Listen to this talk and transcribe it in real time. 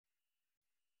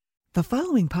The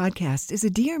following podcast is a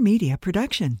Dear Media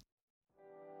production.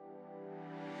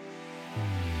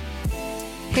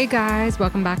 Hey guys,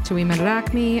 welcome back to We Met at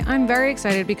Acme. I'm very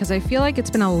excited because I feel like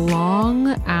it's been a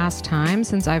long ass time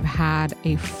since I've had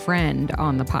a friend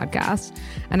on the podcast.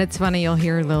 And it's funny, you'll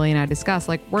hear Lily and I discuss,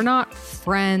 like, we're not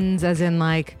friends as in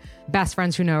like best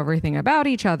friends who know everything about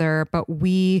each other, but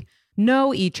we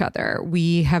know each other.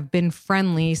 We have been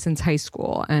friendly since high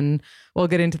school, and we'll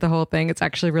get into the whole thing. It's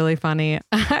actually really funny.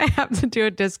 I have to do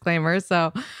a disclaimer.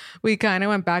 So we kind of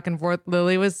went back and forth.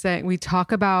 Lily was saying we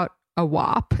talk about a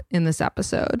WAP in this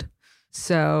episode.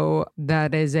 So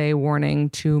that is a warning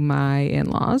to my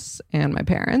in-laws and my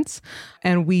parents.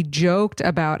 And we joked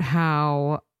about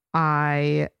how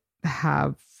I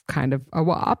have kind of a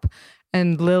WAP.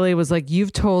 And Lily was like,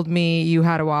 you've told me you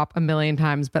had a WAP a million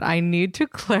times, but I need to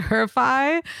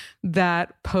clarify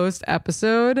that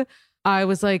post-episode. I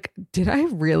was like, did I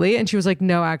really? And she was like,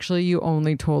 no, actually, you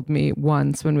only told me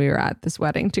once when we were at this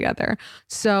wedding together.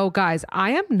 So guys,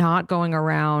 I am not going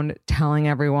around telling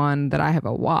everyone that I have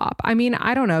a WAP. I mean,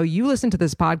 I don't know. You listen to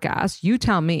this podcast, you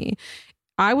tell me.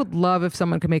 I would love if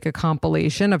someone could make a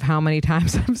compilation of how many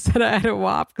times I've said I had a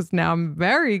WAP, because now I'm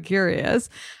very curious.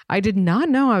 I did not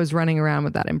know I was running around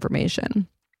with that information.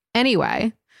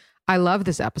 Anyway, I love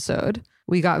this episode.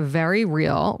 We got very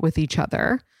real with each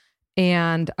other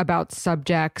and about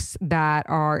subjects that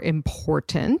are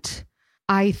important.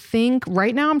 I think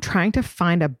right now I'm trying to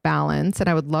find a balance, and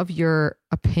I would love your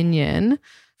opinion.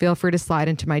 Feel free to slide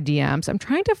into my DMs. I'm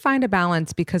trying to find a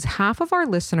balance because half of our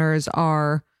listeners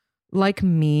are like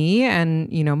me and,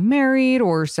 you know, married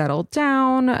or settled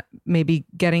down, maybe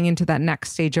getting into that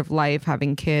next stage of life,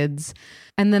 having kids.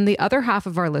 And then the other half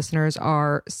of our listeners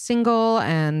are single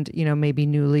and, you know, maybe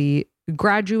newly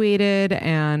graduated.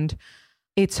 And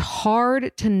it's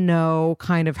hard to know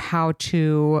kind of how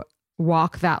to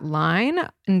walk that line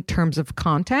in terms of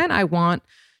content. I want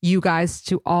you guys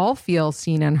to all feel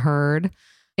seen and heard.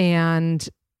 And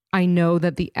I know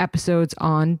that the episodes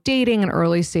on dating and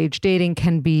early stage dating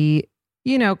can be,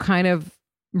 you know, kind of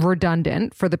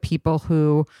redundant for the people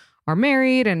who are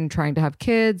married and trying to have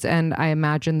kids. And I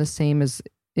imagine the same is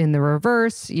in the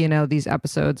reverse, you know, these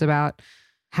episodes about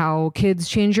how kids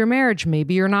change your marriage.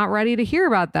 Maybe you're not ready to hear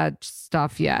about that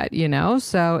stuff yet, you know?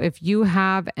 So if you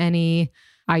have any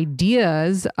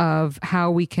ideas of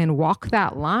how we can walk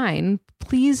that line,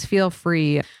 please feel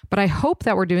free. But I hope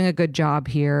that we're doing a good job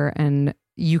here, and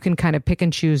you can kind of pick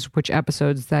and choose which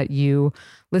episodes that you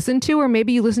listen to, or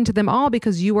maybe you listen to them all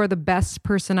because you are the best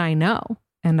person I know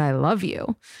and I love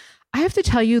you. I have to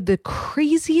tell you the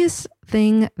craziest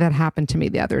thing that happened to me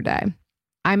the other day.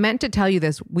 I meant to tell you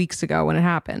this weeks ago when it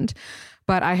happened,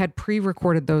 but I had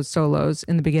pre-recorded those solos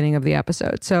in the beginning of the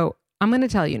episode. So I'm going to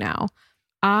tell you now.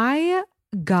 I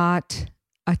got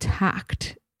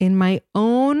attacked in my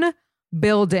own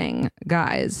building,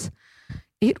 guys.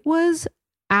 It was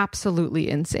absolutely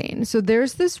insane. So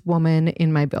there's this woman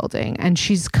in my building, and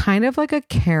she's kind of like a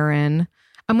Karen.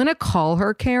 I'm going to call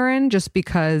her Karen just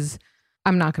because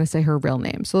I'm not going to say her real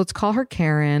name. So let's call her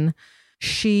Karen.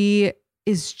 She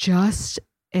is just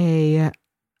a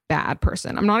bad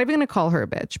person. I'm not even going to call her a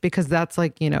bitch because that's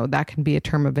like, you know, that can be a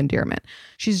term of endearment.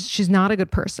 She's not a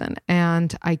good person.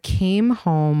 And I came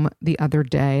home the other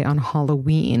day on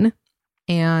Halloween,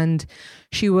 and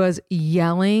she was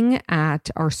yelling at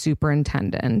our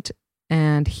superintendent,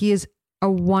 and he is a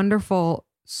wonderful,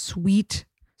 sweet,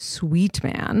 sweet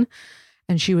man.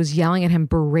 And she was yelling at him,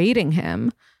 berating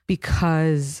him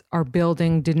because our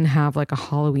building didn't have like a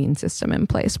Halloween system in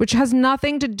place, which has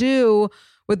nothing to do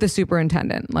with the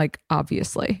superintendent, like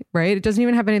obviously, right? It doesn't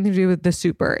even have anything to do with the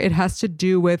super. It has to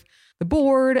do with the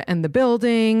board and the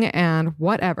building and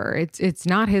whatever. It's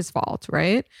not his fault,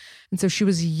 right? And so she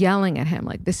was yelling at him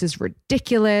like, this is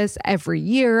ridiculous. Every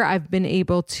year I've been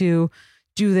able to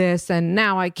do this and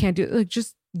now I can't do it. Like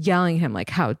just yelling at him like,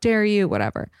 how dare you,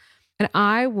 whatever. And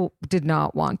I did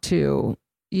not want to,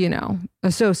 you know,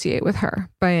 associate with her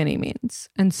by any means.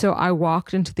 And so I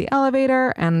walked into the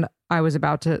elevator and I was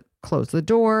about to close the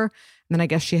door. And then I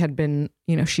guess she had been,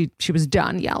 you know, she was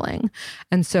done yelling.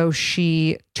 And so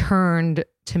she turned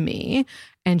to me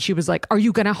and she was like, are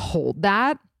you going to hold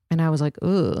that? And I was like,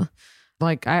 ugh.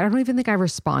 Like, I don't even think I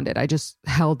responded. I just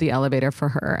held the elevator for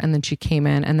her. And then she came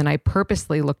in, and then I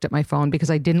purposely looked at my phone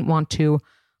because I didn't want to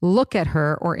look at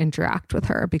her or interact with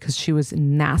her because she was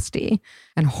nasty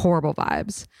and horrible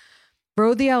vibes.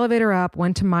 Rode the elevator up,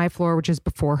 went to my floor, which is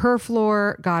before her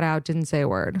floor, got out, didn't say a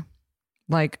word.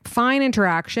 Like, fine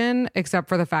interaction, except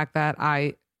for the fact that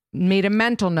I made a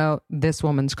mental note, this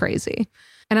woman's crazy.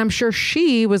 And I'm sure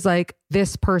she was like,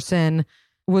 this person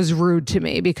was rude to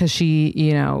me because she,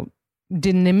 you know,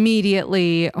 didn't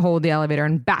immediately hold the elevator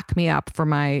and back me up for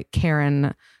my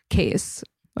Karen case,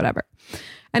 whatever.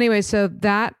 Anyway, so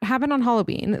that happened on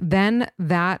Halloween. Then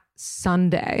that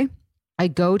Sunday, I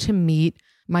go to meet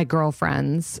my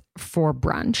girlfriends for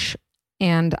brunch,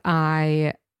 and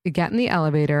I get in the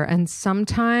elevator, and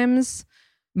sometimes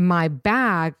my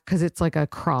bag, because it's like a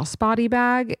crossbody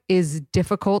bag, is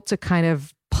difficult to kind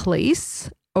of place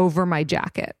over my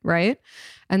jacket, right?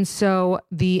 And so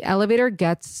the elevator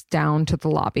gets down to the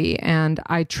lobby, and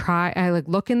I like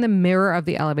look in the mirror of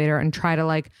the elevator and try to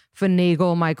like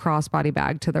finagle my crossbody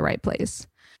bag to the right place.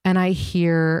 And I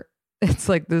hear, it's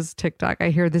like this TikTok, I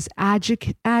hear this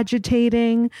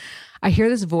agitating, I hear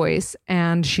this voice,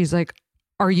 and she's like,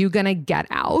 "Are you going to get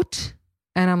out?"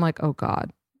 And I'm like, oh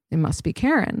God, it must be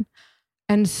Karen.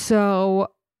 And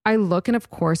so I look, and of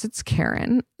course it's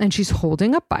Karen, and she's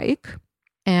holding a bike.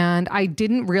 And I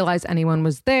didn't realize anyone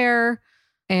was there.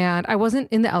 And I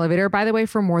wasn't in the elevator, by the way,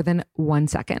 for more than 1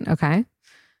 second. Okay.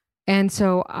 And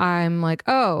so I'm like,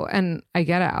 oh, and I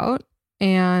get out,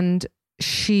 and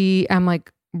I'm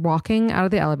like walking out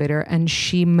of the elevator, and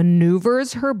she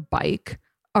maneuvers her bike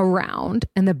around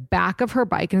in the back of her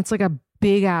bike. And it's like a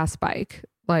big ass bike.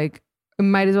 Like it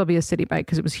might as well be a city bike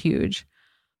because it was huge.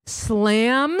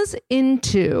 Slams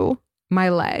into my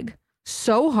leg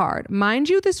so hard. Mind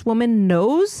you, this woman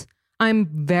knows I'm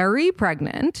very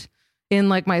pregnant in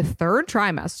like my 3rd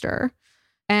trimester.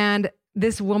 And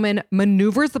this woman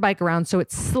maneuvers the bike around so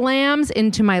it slams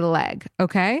into my leg.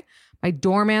 Okay. My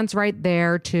doorman's right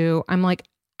there too. I'm like,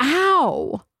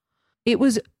 ow. It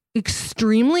was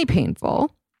extremely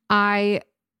painful. I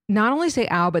not only say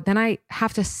ow, but then I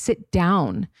have to sit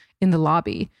down in the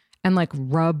lobby and like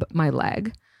rub my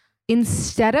leg.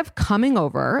 Instead of coming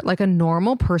over like a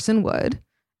normal person would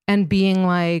and being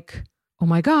like, "Oh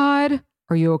my God,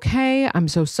 are you okay? I'm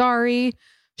so sorry."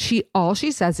 All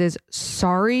she says is,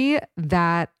 "Sorry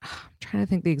that," I'm trying to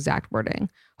think the exact wording.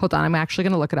 Hold on. I'm actually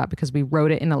going to look it up because we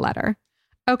wrote it in a letter.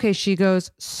 Okay. She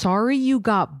goes, "Sorry you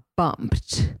got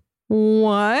bumped."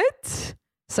 What?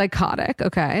 Psychotic.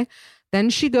 Okay. Then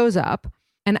she goes up.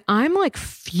 And I'm like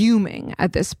fuming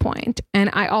at this point. And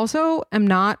I also am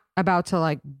not about to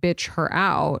like bitch her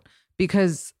out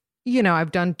because, you know,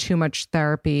 I've done too much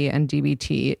therapy and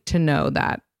DBT to know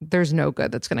that there's no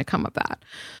good that's going to come of that.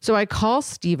 So I call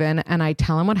Steven and I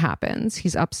tell him what happens.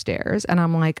 He's upstairs and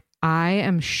I'm like, I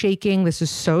am shaking. This is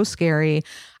so scary.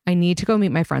 I need to go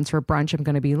meet my friends for brunch. I'm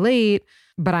going to be late.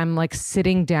 But I'm like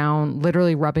sitting down,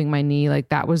 literally rubbing my knee. Like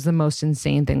that was the most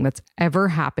insane thing that's ever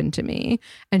happened to me.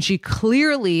 And she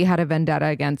clearly had a vendetta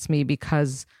against me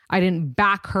because I didn't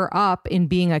back her up in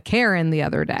being a Karen the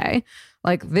other day.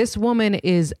 Like this woman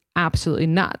is absolutely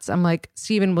nuts. I'm like,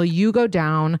 Steven, will you go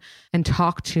down and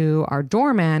talk to our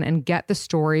doorman and get the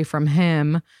story from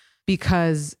him?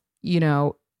 Because, you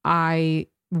know, I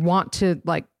want to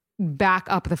like back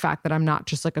up the fact that I'm not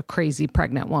just like a crazy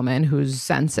pregnant woman who's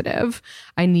sensitive.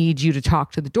 I need you to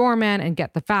talk to the doorman and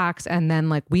get the facts. And then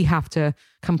like, we have to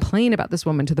complain about this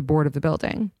woman to the board of the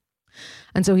building.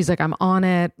 And so he's like, I'm on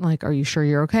it. Like, are you sure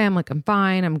you're okay? I'm like, I'm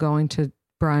fine. I'm going to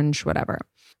brunch, whatever.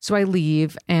 So I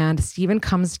leave and Steven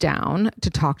comes down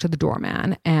to talk to the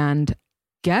doorman. And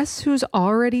guess who's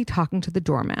already talking to the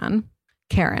doorman?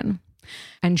 Karen.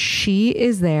 And she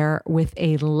is there with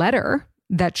a letter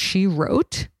that she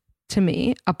wrote to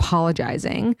me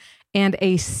apologizing and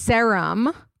a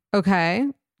serum, okay?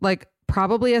 Like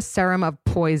probably a serum of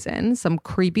poison, some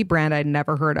creepy brand I'd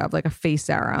never heard of, like a face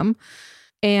serum.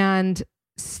 And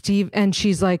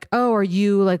she's like, "Oh, are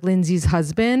you like Lindsay's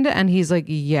husband?" And he's like,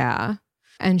 "Yeah."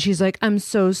 And she's like, "I'm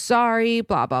so sorry,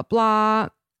 blah, blah, blah."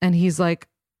 And he's like,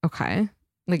 okay.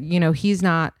 Like, you know, he's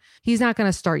not going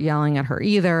to start yelling at her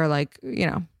either. Like, you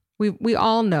know, we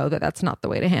all know that that's not the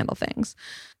way to handle things.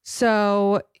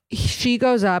 So she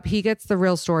goes up, he gets the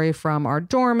real story from our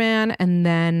doorman, and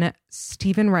then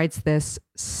Steven writes this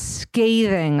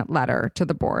scathing letter to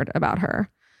the board about her.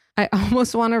 I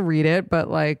almost want to read it, but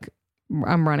like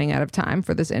I'm running out of time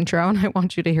for this intro and I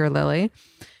want you to hear Lily.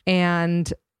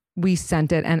 And we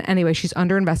sent it. And anyway, she's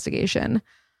under investigation.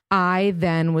 I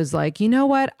then was like, you know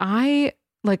what?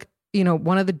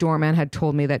 One of the doormen had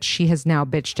told me that she has now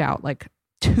bitched out like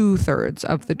 2/3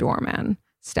 of the doorman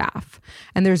staff.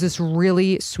 And there's this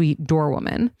really sweet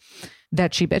doorwoman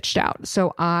that she bitched out.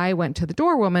 So I went to the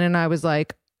doorwoman and I was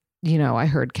like, you know, I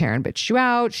heard Karen bitched you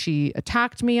out. She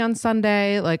attacked me on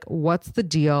Sunday. Like, what's the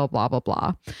deal? Blah, blah,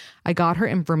 blah. I got her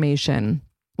information,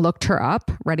 looked her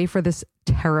up, ready for this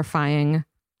terrifying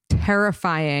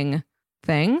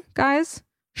thing, guys.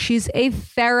 She's a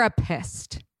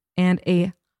therapist and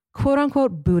a quote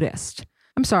unquote Buddhist.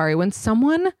 I'm sorry, when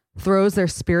someone throws their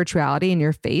spirituality in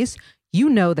your face, you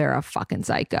know they're a fucking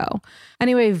psycho.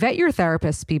 Anyway, vet your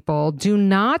therapist, people. Do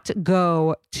not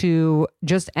go to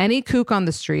just any kook on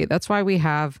the street. That's why we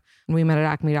have, we met at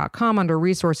acme.com under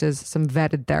resources, some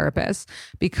vetted therapists,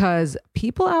 because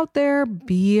people out there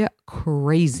be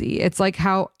crazy. It's like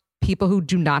how people who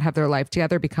do not have their life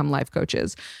together become life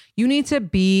coaches. You need to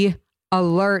be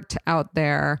alert out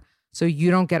there so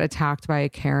you don't get attacked by a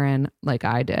Karen like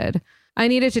I did. I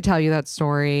needed to tell you that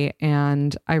story,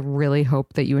 and I really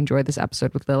hope that you enjoyed this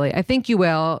episode with Lily. I think you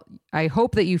will. I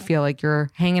hope that you feel like you're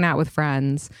hanging out with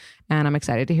friends, and I'm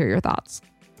excited to hear your thoughts.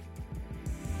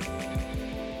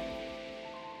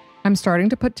 I'm starting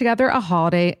to put together a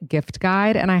holiday gift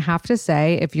guide, and I have to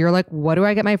say, if you're like, what do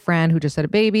I get my friend who just had a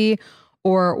baby?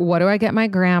 Or what do I get my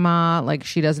grandma? Like,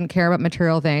 she doesn't care about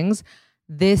material things.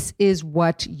 This is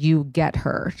what you get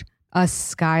her. A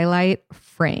skylight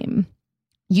frame.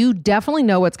 You definitely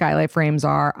know what skylight frames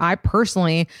are. I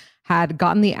personally had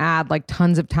gotten the ad like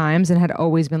tons of times and had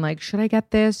always been like, should I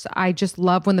get this? I just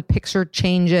love when the picture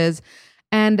changes.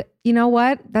 And you know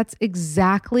what? That's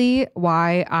exactly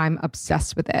why I'm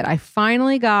obsessed with it. I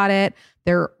finally got it.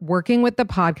 They're working with the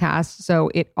podcast, so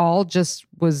it all just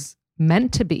was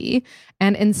meant to be.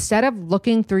 And instead of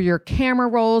looking through your camera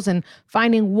rolls and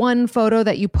finding one photo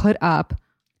that you put up,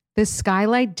 this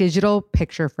Skylight digital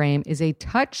picture frame is a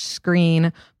touch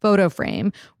screen photo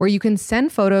frame where you can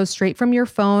send photos straight from your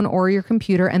phone or your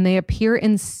computer, and they appear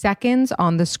in seconds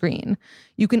on the screen.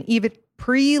 You can even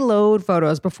preload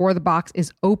photos before the box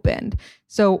is opened.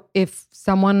 So if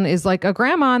someone is like a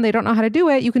grandma and they don't know how to do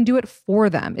it, you can do it for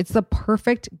them. It's the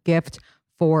perfect gift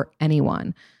for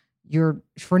anyone.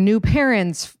 For new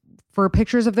parents, for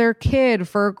pictures of their kid,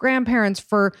 for grandparents,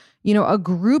 for, a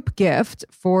group gift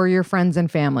for your friends and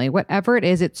family, whatever it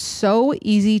is, it's so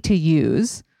easy to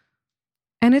use.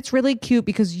 And it's really cute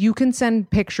because you can send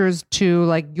pictures to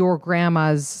like your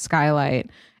grandma's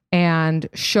skylight and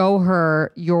show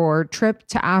her your trip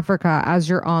to Africa as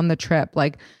you're on the trip.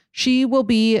 Like, she will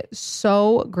be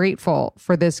so grateful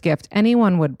for this gift.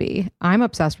 Anyone would be. I'm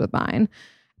obsessed with mine.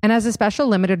 And as a special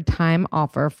limited time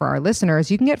offer for our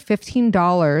listeners, you can get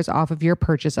 $15 off of your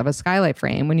purchase of a skylight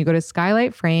frame when you go to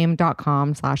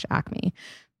skylightframe.com/acme.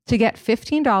 To get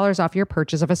 $15 off your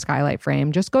purchase of a skylight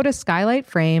frame, just go to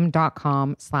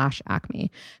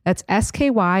skylightframe.com/acme. That's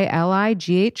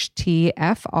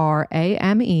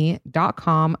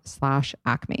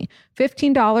skylightframe.com/acme.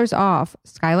 $15 off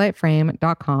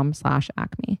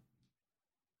skylightframe.com/acme.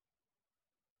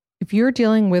 If you're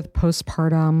dealing with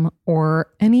postpartum or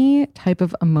any type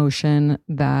of emotion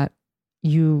that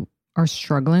you are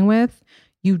struggling with,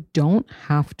 you don't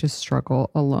have to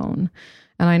struggle alone.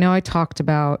 And I know I talked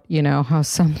about, how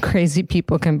some crazy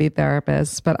people can be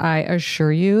therapists, but I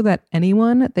assure you that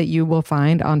anyone that you will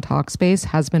find on Talkspace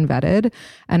has been vetted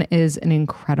and is an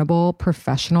incredible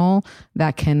professional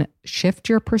that can shift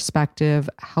your perspective,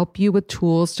 help you with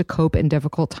tools to cope in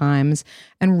difficult times,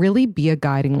 and really be a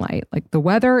guiding light. Like, the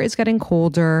weather is getting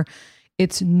colder.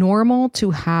 It's normal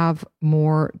to have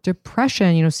more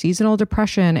depression, seasonal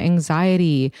depression,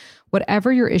 anxiety,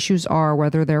 whatever your issues are,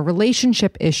 whether they're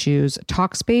relationship issues.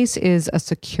 Talkspace is a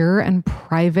secure and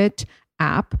private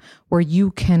app where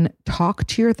you can talk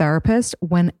to your therapist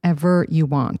whenever you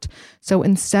want. So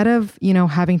instead of,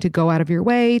 having to go out of your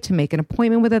way to make an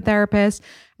appointment with a therapist,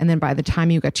 and then by the time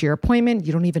you get to your appointment,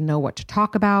 you don't even know what to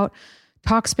talk about,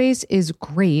 Talkspace is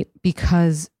great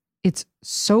because it's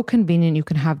so convenient. You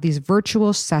can have these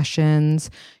virtual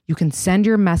sessions. You can send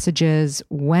your messages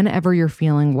whenever you're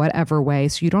feeling whatever way,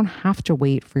 so you don't have to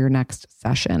wait for your next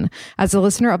session. As a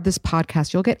listener of this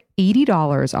podcast, you'll get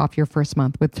 $80 off your first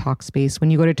month with Talkspace when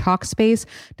you go to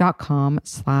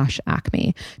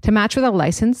Talkspace.com/acme. To match with a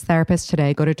licensed therapist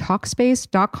today, go to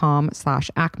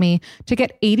Talkspace.com/acme to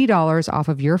get $80 off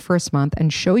of your first month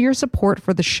and show your support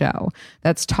for the show.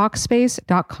 That's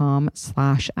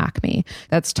Talkspace.com/acme.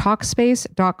 That's Talkspace.com/acme.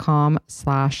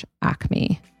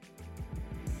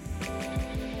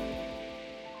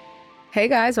 Hey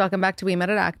guys, welcome back to We Met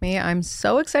at Acme. I'm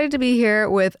so excited to be here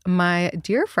with my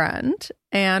dear friend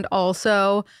and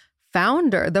also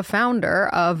the founder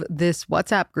of this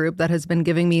WhatsApp group that has been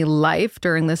giving me life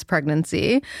during this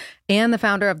pregnancy, and the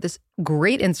founder of this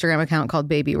great Instagram account called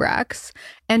Baby Rex,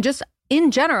 and just in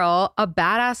general, a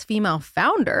badass female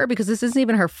founder, because this isn't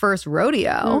even her first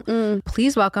rodeo.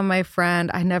 Please welcome my friend.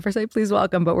 I never say please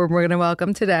welcome, but we're going to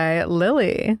welcome today,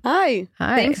 Lily. Hi.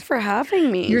 Thanks for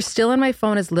having me. You're still in my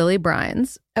phone as Lily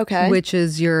Brines. Okay. Which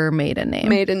is your maiden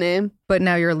name. But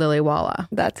now you're Lily Walla.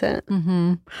 That's it.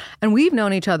 Mm-hmm. And we've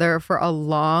known each other for a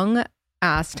long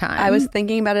ass time. I was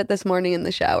thinking about it this morning in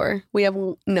the shower. We have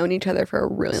known each other for a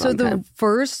really long time.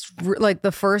 So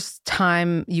the first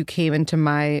time you came into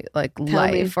my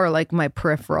life or like my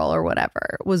peripheral or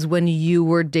whatever was when you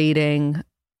were dating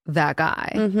that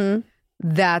guy. Mm-hmm.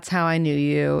 That's how I knew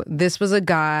you. This is a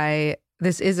guy.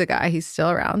 He's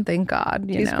still around. Thank God.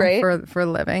 He's great for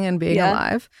living and being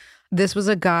alive. This was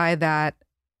a guy that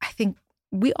I think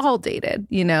we all dated.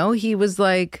 He was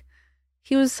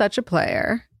such a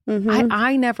player. Mm-hmm.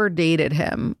 I never dated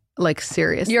him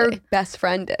seriously. Your best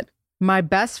friend did. My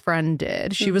best friend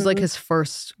did. She was his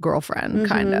first girlfriend,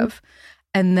 kind of.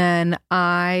 And then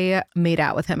I made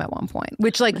out with him at one point,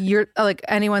 which you're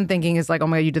anyone thinking is oh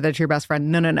my God, you did that to your best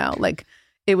friend. No.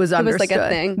 It was understood a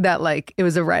thing. that it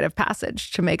was a rite of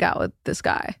passage to make out with this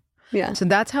guy. Yeah. So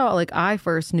that's how I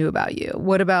first knew about you.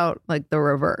 What about the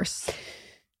reverse?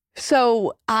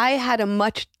 So I had a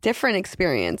much different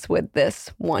experience with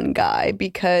this one guy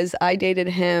because I dated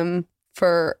him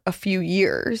for a few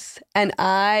years, and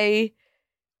I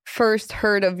first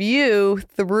heard of you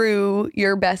through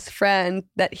your best friend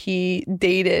that he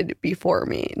dated before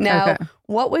me. Now,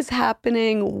 what was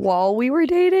happening while we were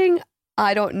dating,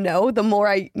 I don't know. The more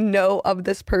I know of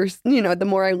this person, the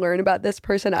more I learn about this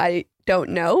person, I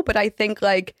don't know. But I think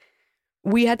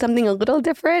we had something a little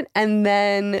different, and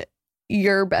then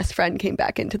your best friend came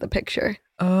back into the picture.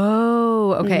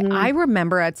 Oh, okay. I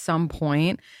remember at some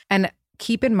point, and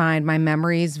keep in mind, my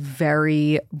memory is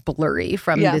very blurry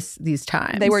from these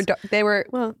times. They weren't dark days. They were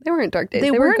weren't good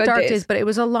days, but it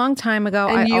was a long time ago.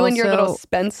 And and your little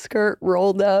Spence skirt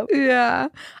rolled up. Yeah.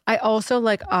 I also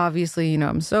obviously,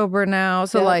 I'm sober now.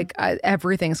 So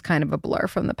everything's kind of a blur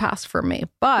from the past for me.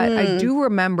 But I do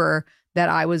remember that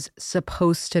I was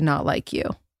supposed to not like you.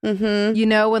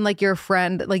 Mm-hmm. When your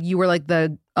friend, you were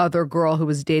the other girl who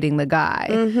was dating the guy.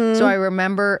 Mm-hmm. So I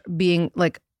remember being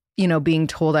being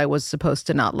told I was supposed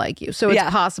to not like you. So it's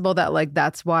possible that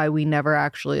that's why we never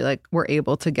actually were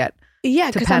able to get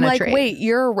because I'm wait,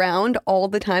 you're around all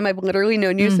the time. I've literally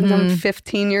known you since I'm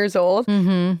 15 years old.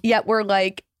 Yet we're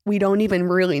we don't even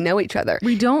really know each other.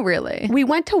 We don't really. We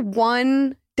went to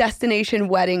one destination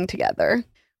wedding together.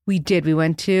 We did.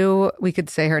 We could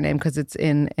say her name because it's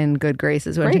in good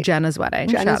graces. We went to Jenna's wedding.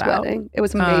 Jenna's wedding. It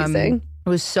was amazing. It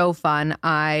was so fun.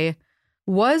 I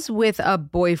was with a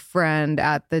boyfriend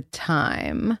at the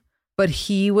time, but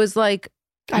he was I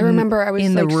remember I was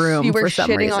in the room. You were for some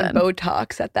shitting reason. on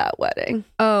Botox at that wedding.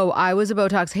 Oh, I was a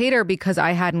Botox hater because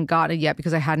I hadn't gotten it yet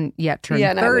because I hadn't yet turned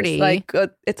 30. I was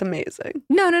it's amazing.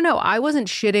 No. I wasn't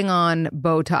shitting on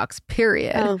Botox,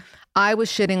 period. Oh. I was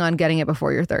shitting on getting it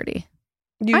before you're 30.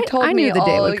 You told me knew the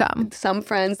day would come. Some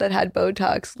friends that had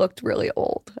Botox looked really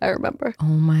old. I remember. Oh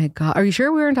my God. Are you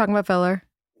sure we weren't talking about filler?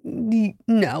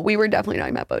 No, we were definitely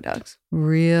talking about Botox.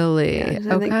 Really?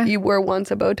 Yeah, I think you were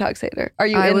once a Botox hater. Are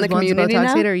you in the community now? I was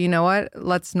once a Botox hater. You know what?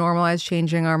 Let's normalize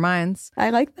changing our minds. I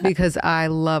like that. Because I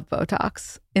love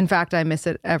Botox. In fact, I miss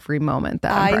it every moment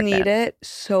that I'm pregnant. I need it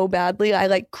so badly.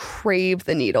 I crave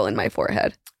the needle in my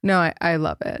forehead. No, I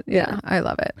love it. Yeah, I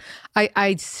love it.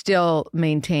 I still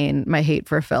maintain my hate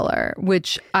for filler,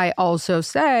 which I also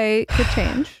say could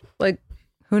change.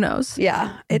 Who knows?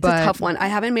 Yeah, it's a tough one. I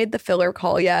haven't made the filler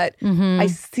call yet. I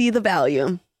see the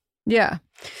value. Yeah.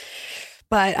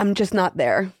 But I'm just not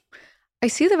there. I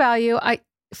see the value.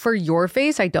 For your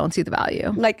face, I don't see the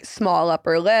value. Small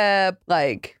upper lip,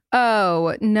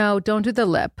 Oh, no, don't do the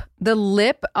lip. The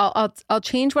lip, I'll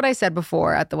change what I said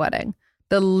before at the wedding.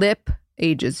 The lip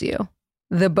ages you.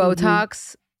 The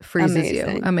Botox freezes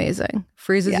you. Amazing.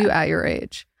 Freezes you at your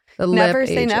age. The never lip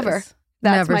say ages. never.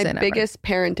 That's my biggest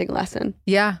parenting lesson.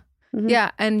 Yeah.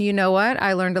 Yeah. And you know what?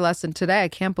 I learned a lesson today. I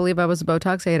can't believe I was a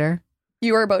Botox hater.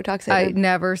 You were a Botox hater? I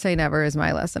never say never is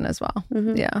my lesson as well.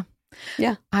 Yeah.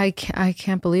 Yeah. I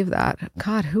can't believe that.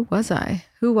 God, who was I?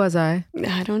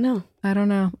 I don't know.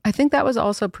 I think that was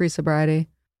also pre-sobriety.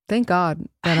 Thank God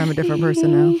that I'm a different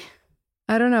person now.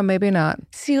 I don't know. Maybe not.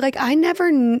 See, I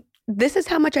never... This is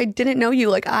how much I didn't know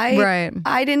you. I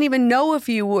didn't even know if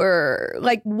you were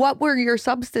what were your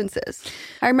substances?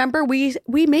 I remember we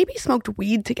maybe smoked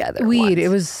weed together. Weed. It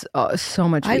was so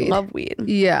much weed. I love weed.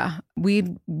 Yeah.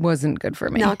 Weed wasn't good for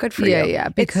me. Not good for you. Yeah.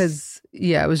 Because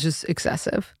it was just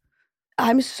excessive.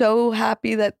 I'm so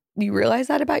happy that you realize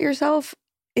that about yourself.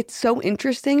 It's so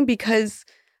interesting because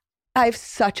I have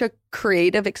such a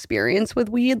creative experience with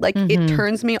weed. It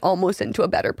turns me almost into a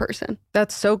better person.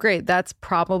 That's so great. That's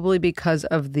probably because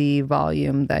of the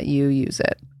volume that you use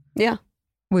it. Yeah.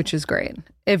 Which is great.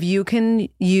 If you can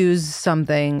use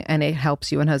something and it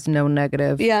helps you and has no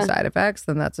negative side effects,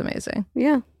 then that's amazing.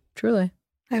 Yeah. Truly.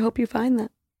 I hope you find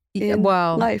that. in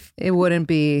well, life. It wouldn't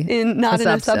be Not in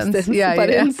a substance, but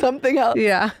in something else.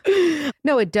 Yeah.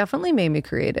 No, it definitely made me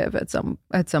creative at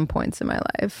some points in my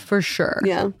life, for sure.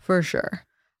 Yeah. For sure.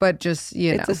 But just,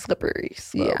 it's a slippery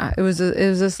slope. Yeah, it was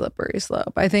a slippery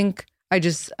slope. I think I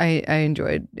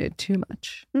enjoyed it too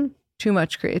much. Too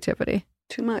much creativity.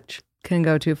 Too much. Can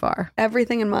go too far.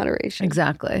 Everything in moderation.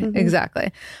 Exactly.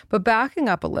 Exactly. But backing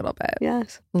up a little bit.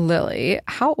 Yes. Lily,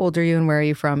 how old are you and where are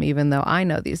you from, even though I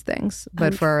know these things,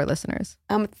 but for our listeners?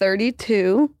 I'm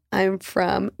 32. I'm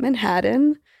from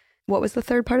Manhattan. What was the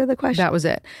third part of the question? That was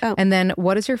it. Oh. And then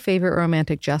what is your favorite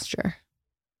romantic gesture?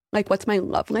 Like, what's my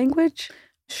love language?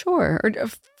 Sure. Or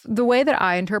the way that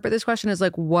I interpret this question is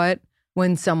like, what,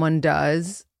 when someone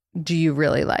does, do you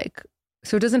really like?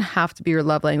 So it doesn't have to be your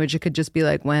love language. It could just be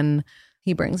like when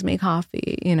he brings me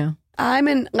coffee, you know? I'm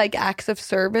an like acts of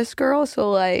service girl.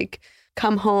 So like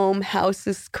come home, house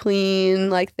is clean,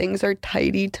 like things are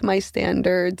tidy to my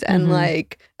standards, and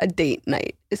like a date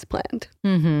night is planned.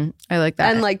 I like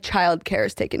that. And like childcare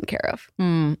is taken care of.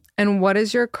 And what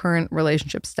is your current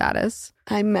relationship status?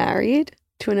 I'm married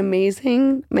to an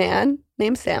amazing man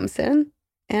named Samson.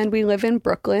 And we live in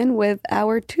Brooklyn with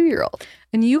our 2-year-old.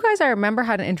 And you guys, I remember,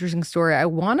 had an interesting story. I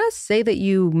want to say that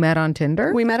you met on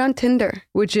Tinder. We met on Tinder.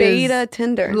 Which Beta is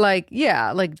Tinder. Like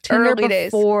Tinder Early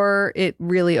days. Before it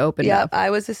really opened up. I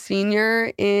was a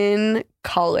senior in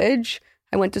college.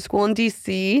 I went to school in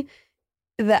DC.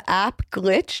 The app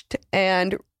glitched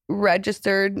and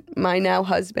registered my now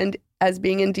husband as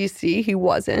being in DC. He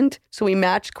wasn't. So we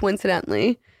matched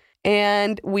coincidentally.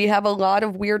 And we have a lot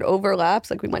of weird overlaps.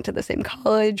 Like we went to the same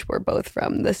college. We're both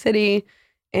from the city.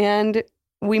 And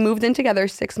we moved in together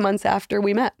 6 months after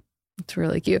we met. It's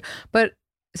really cute. But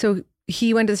so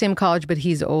he went to the same college, but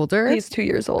he's older? He's 2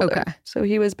 years older. Okay. So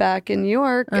he was back in New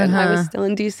York and I was still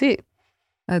in DC.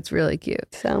 That's really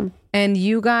cute. So. And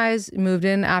you guys moved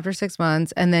in after 6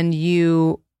 months and then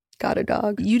you got a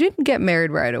dog. You didn't get married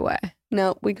right away.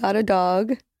 No, we got a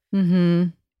dog.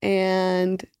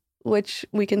 And which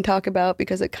we can talk about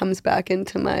because it comes back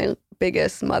into my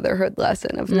biggest motherhood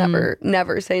lesson of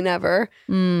never say never.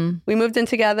 We moved in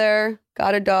together,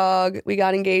 got a dog, we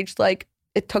got engaged. Like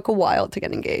it took a while to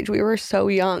get engaged. We were so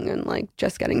young and like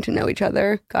just getting to know each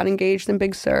other. Got engaged in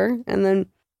Big Sur and then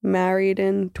married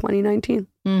in 2019.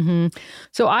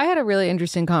 So I had a really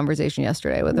interesting conversation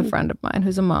yesterday with a friend of mine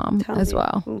who's a mom as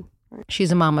well. Ooh, right.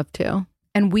 She's a mom of 2.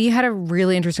 And we had a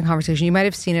really interesting conversation. You might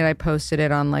have seen it. I posted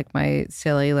it on like my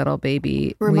silly little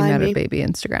baby, We Met a Baby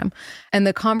Instagram. And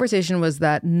the conversation was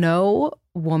that no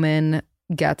woman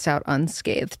gets out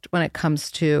unscathed when it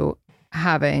comes to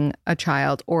having a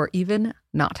child or even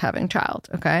not having a child.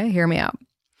 Okay, hear me out.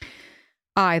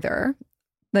 Either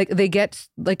like they get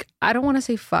like, I don't want to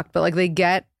say fucked, but like they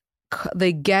get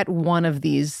one of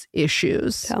these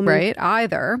issues, right?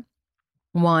 Either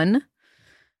one,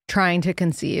 trying to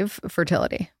conceive,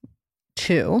 fertility.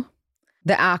 2,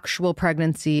 the actual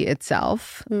pregnancy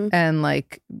itself and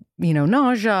like, you know,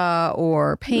 nausea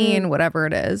or pain, whatever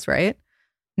it is, right?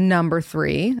 Number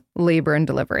 3, labor and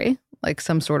delivery, like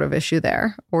some sort of issue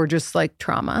there or just like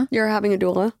trauma. You're having a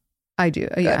doula? I do.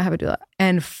 Good. Yeah, I have a doula.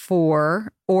 And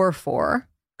 4,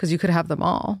 because you could have them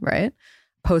all, right?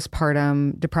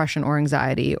 Postpartum depression or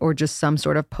anxiety or just some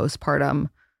sort of postpartum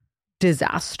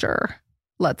disaster,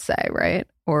 let's say, right?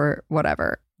 Or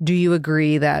whatever. Do you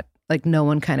agree that like no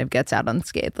one kind of gets out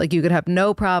unscathed? Like you could have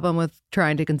no problem with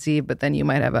trying to conceive, but then you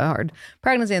might have a hard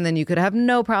pregnancy, and then you could have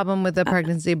no problem with the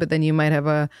pregnancy, but then you might have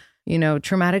a, you know,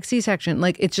 traumatic C-section.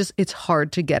 Like it's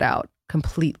hard to get out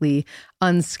completely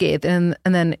unscathed. And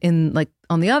then in like,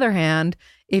 on the other hand,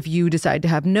 if you decide to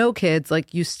have no kids,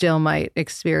 like you still might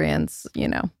experience, you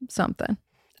know, something.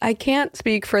 I can't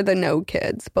speak for the no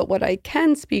kids, but what I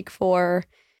can speak for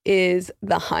is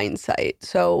the hindsight.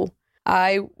 So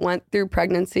I went through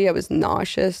pregnancy. I was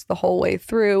nauseous the whole way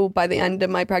through. By the end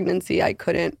of my pregnancy, I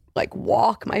couldn't like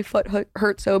walk. My foot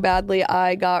hurt so badly.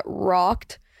 I got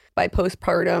rocked by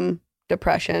postpartum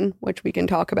depression, which we can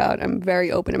talk about. I'm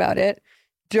very open about it.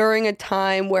 During a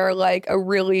time where like a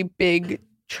really big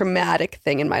traumatic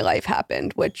thing in my life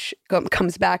happened, which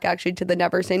comes back actually to the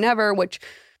never say never, which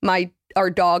our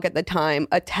dog at the time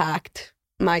attacked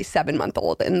my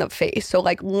 7-month-old in the face. So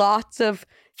like lots of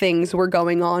things were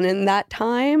going on in that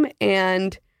time.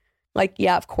 And like,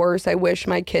 yeah, of course, I wish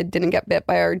my kid didn't get bit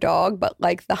by our dog, but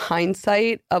like the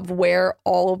hindsight of where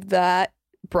all of that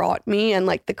brought me and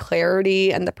like the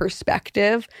clarity and the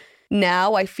perspective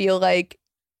now I feel like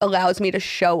allows me to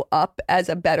show up as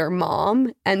a better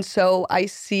mom. And so I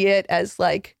see it as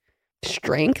like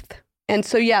strength. And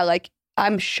so, yeah, like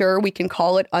I'm sure we can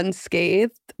call it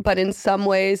unscathed, but in some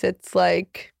ways it's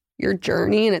like your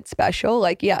journey and it's special.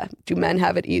 Like, yeah, do men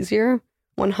have it easier?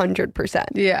 100%.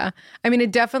 Yeah. I mean,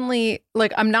 it definitely,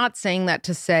 like, I'm not saying that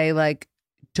to say, like,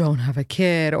 don't have a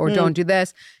kid or don't do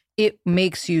this. It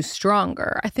makes you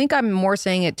stronger. I think I'm more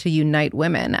saying it to unite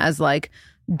women as, like,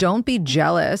 don't be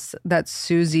jealous that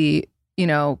Susie, you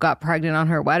know, got pregnant on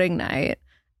her wedding night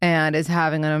and is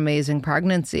having an amazing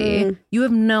pregnancy. You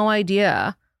have no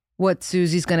idea what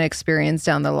Susie's going to experience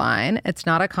down the line. It's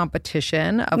not a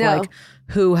competition of like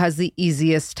who has the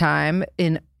easiest time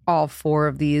in all 4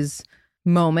 of these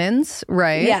moments,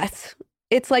 right? Yes.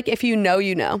 It's like if you know,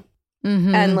 you know.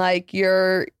 And like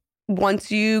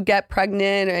once you get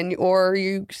pregnant or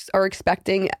you are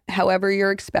expecting, however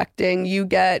you're expecting, you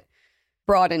get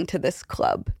brought into this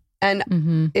club.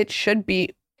 And it should be.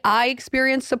 I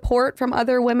experience support from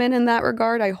other women in that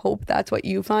regard. I hope that's what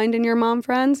you find in your mom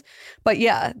friends. But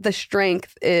yeah, the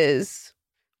strength is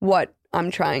what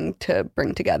I'm trying to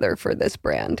bring together for this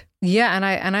brand. Yeah,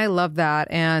 and I love that.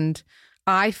 And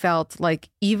I felt like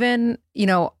even, you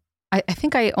know, I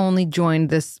think I only joined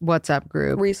this WhatsApp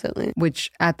group recently, which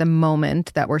at the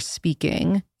moment that we're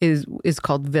speaking is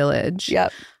called Village.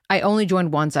 Yep. I only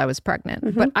joined once I was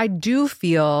pregnant, but I do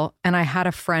feel, and I had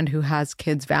a friend who has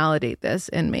kids validate this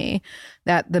in me,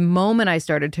 that the moment I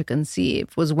started to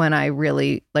conceive was when I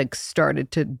really like started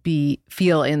to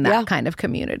feel in that kind of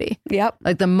community. Yep.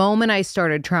 Like the moment I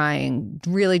started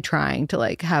really trying to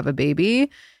like have a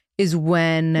baby is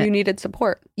when you needed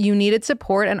support.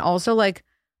 And also like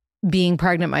being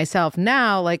pregnant myself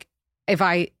now, like if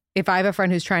I have a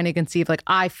friend who's trying to conceive, like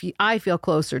I feel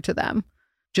closer to them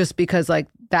just because like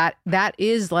that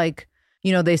is like,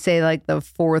 you know, they say like the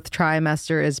 4th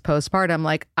trimester is postpartum.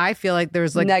 Like I feel like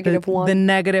there's like the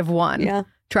negative one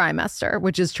trimester,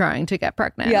 which is trying to get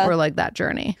pregnant or like that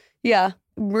journey. Yeah,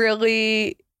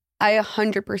 really. I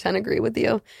 100% agree with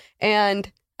you.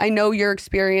 And I know your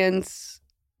experience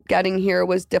getting here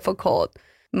was difficult.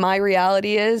 My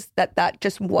reality is that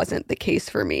just wasn't the case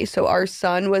for me. So our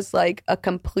son was like a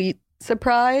complete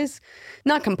surprise.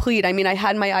 Not complete. I mean, I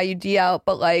had my IUD out,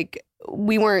 but like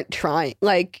we weren't trying.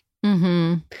 Like,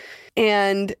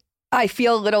 and I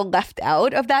feel a little left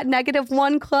out of that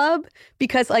 -1 club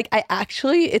because like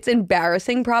it's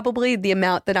embarrassing probably the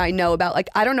amount that I know about. Like,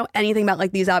 I don't know anything about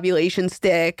like these ovulation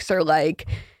sticks or like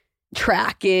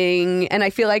tracking. And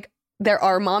I feel like there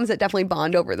are moms that definitely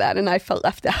bond over that, and I felt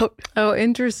left out. Oh,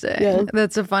 interesting. Yeah.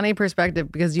 That's a funny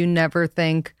perspective because you never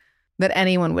think that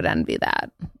anyone would envy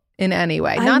that in any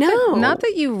way. Not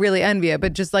that you really envy it,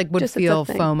 but just like would feel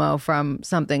FOMO from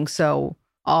something so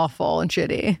awful and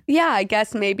shitty. Yeah, I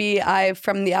guess maybe I,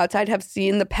 from the outside, have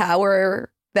seen the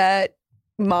power that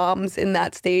moms in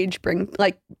that stage bring,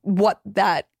 like what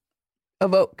that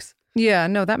evokes. Yeah,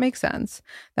 no, that makes sense.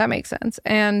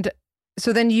 And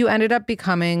so then you ended up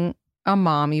becoming a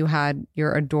mom. You had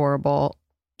your adorable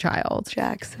child.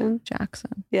 Jackson.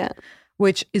 Yeah.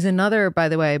 Which is another, by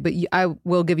the way, but I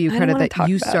will give you credit that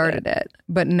you started it.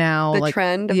 But now the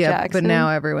trend of Jackson. But now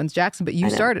everyone's Jackson, but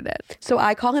you started it. So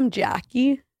I call him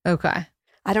Jackie. Okay.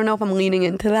 I don't know if I'm leaning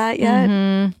into that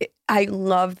yet. I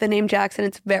love the name Jackson.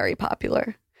 It's very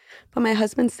popular. But my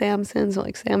husband's Samson, so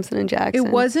like Samson and Jackson.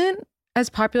 It wasn't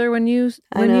as popular when you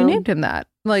named him that.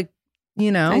 Like,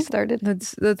 you know, I started.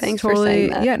 That's Thanks totally, for saying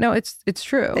that. Yeah, no, it's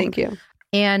true. Thank you.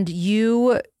 And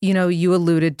you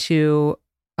alluded to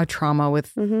a trauma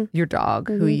with your dog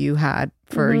who you had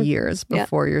for years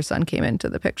before your son came into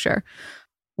the picture.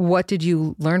 What did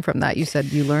you learn from that? You said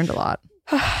you learned a lot.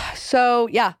 So,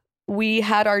 yeah, we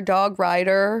had our dog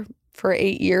Ryder for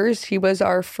 8 years. He was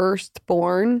our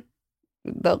firstborn,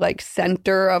 the like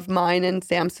center of mine and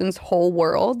Samson's whole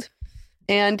world.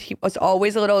 And he was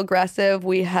always a little aggressive.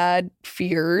 We had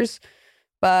fears.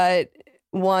 But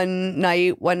one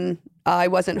night when I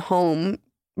wasn't home,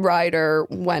 Ryder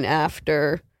went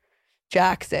after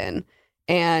Jackson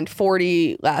and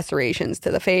 40 lacerations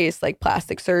to the face, like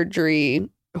plastic surgery,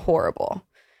 horrible.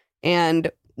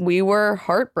 And we were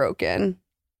heartbroken.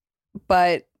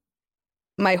 But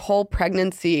my whole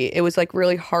pregnancy, it was like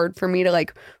really hard for me to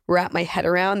like wrap my head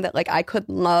around that like I could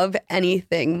love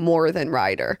anything more than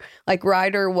Ryder. Like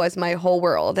Ryder was my whole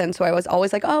world. And so I was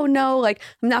always like, oh no, like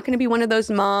I'm not going to be one of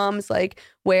those moms like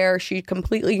where she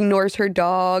completely ignores her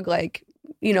dog. Like,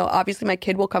 you know, obviously my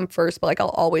kid will come first, but like I'll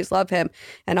always love him.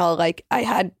 And I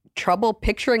had trouble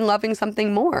picturing loving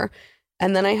something more.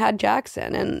 And then I had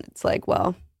Jackson, and it's like,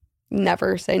 well,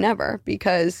 never say never,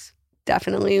 because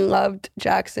definitely loved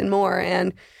Jackson more.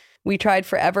 And we tried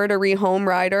forever to rehome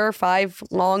Ryder, 5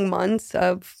 long months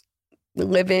of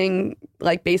living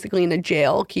like basically in a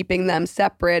jail, keeping them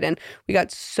separate. And we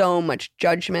got so much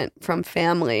judgment from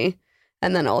family.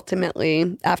 And then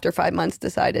ultimately, after 5 months,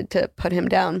 decided to put him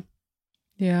down.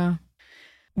 Yeah.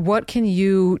 What can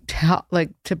you tell, like,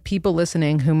 to people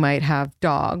listening who might have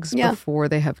dogs before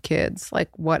they have kids? Like,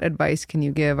 what advice can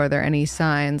you give? Are there any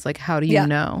signs? Like, how do you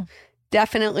know?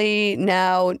 Definitely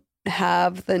now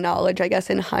have the knowledge, I guess,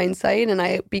 in hindsight. And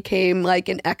I became like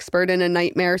an expert in a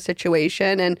nightmare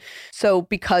situation. And so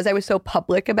because I was so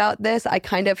public about this, I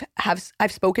kind of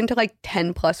I've spoken to like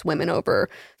 10 plus women over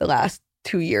the last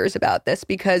 2 years about this,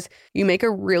 because you make a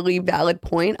really valid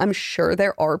point. I'm sure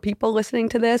there are people listening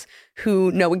to this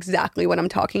who know exactly what I'm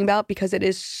talking about, because it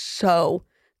is so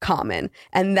common,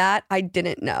 and that I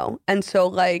didn't know. And so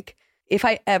like, if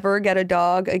I ever get a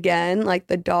dog again, like,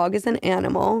 the dog is an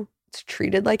animal. It's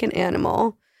treated like an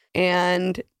animal,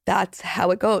 and that's how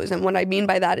it goes. And what I mean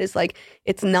by that is, like,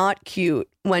 it's not cute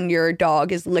when your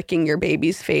dog is licking your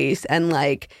baby's face and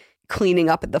like cleaning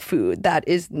up the food. That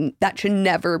should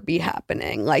never be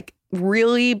happening. Like,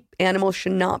 really, animals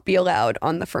should not be allowed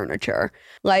on the furniture.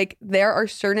 Like, there are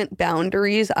certain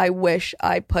boundaries I wish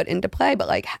I put into play. But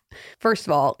like, first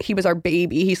of all, he was our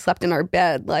baby. He slept in our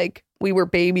bed. Like, we were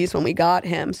babies when we got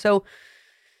him. So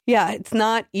yeah, it's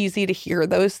not easy to hear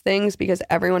those things because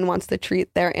everyone wants to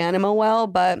treat their animal well,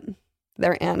 but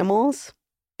they're animals,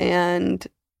 and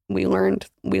we learned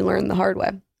the hard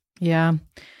way. Yeah.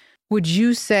 Would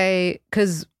you say,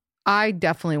 because I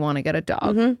definitely want to get a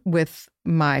dog with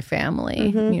my family,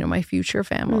 you know, my future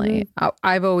family.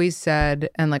 I've always said,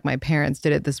 and like my parents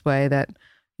did it this way, that,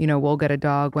 you know, we'll get a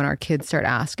dog when our kids start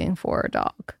asking for a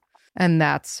dog. And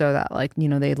that's so that, like, you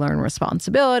know, they learn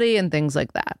responsibility and things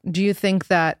like that. Do you think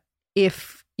that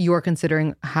if you're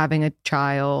considering having a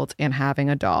child and having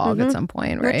a dog at some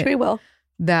point, right? Which we will.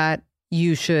 That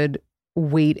you should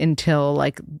wait until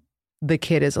like the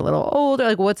kid is a little older?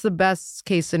 Like, what's the best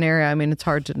case scenario? I mean, it's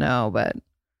hard to know, but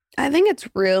I think it's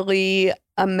really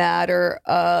a matter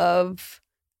of,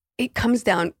 it comes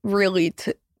down really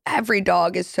to, every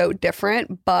dog is so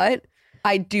different, but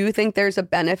I do think there's a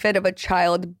benefit of a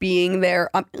child being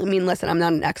there. I mean, listen, I'm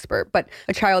not an expert, but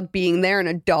a child being there and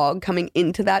a dog coming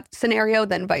into that scenario,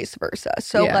 then vice versa.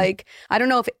 So like, I don't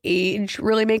know if age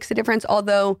really makes a difference,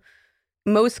 although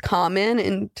most common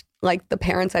in like the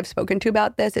parents I've spoken to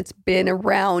about this, it's been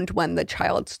around when the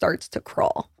child starts to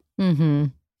crawl.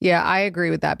 Yeah, I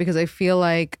agree with that, because I feel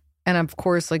like, and of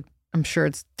course, like, I'm sure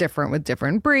it's different with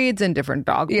different breeds and different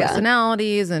dog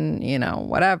personalities and, you know,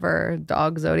 whatever,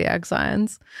 dog zodiac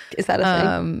signs. Is that a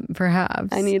thing? Perhaps.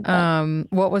 I need that.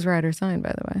 What was Ryder's sign, by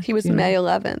the way? He was May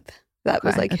 11th. That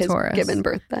was like his Taurus. given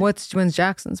birthday. When's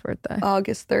Jackson's birthday?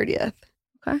 August 30th.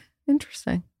 Okay,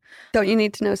 interesting. Don't you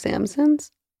need to know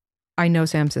Samson's? I know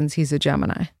Samson's. He's a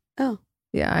Gemini. Oh.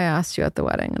 Yeah, I asked you at the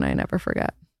wedding and I never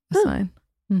forget the sign.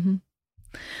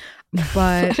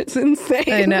 But it's insane.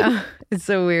 I know. It's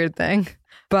a weird thing.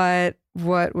 But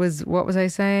what was I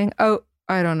saying? Oh,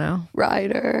 I don't know.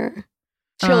 Ryder.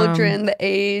 Children, the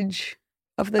age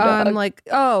of the dog. Like,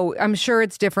 oh, I'm sure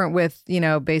it's different with, you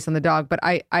know, based on the dog, but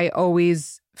I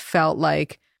always felt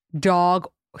like dog,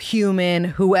 human,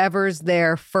 whoever's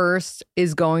there first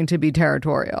is going to be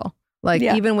territorial. Like,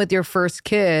 even with your first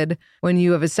kid, when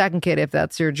you have a second kid, if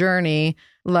that's your journey,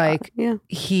 like,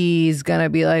 he's going to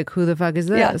be like, who the fuck is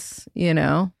this? You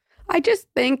know? I just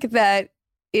think that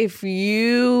if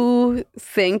you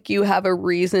think you have a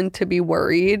reason to be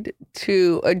worried,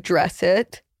 to address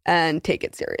it and take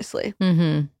it seriously.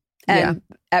 And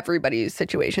everybody's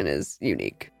situation is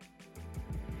unique.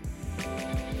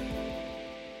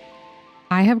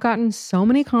 I have gotten so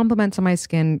many compliments on my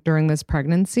skin during this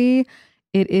pregnancy.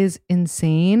 It is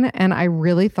insane. And I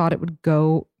really thought it would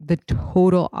go the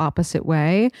total opposite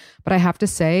way. But I have to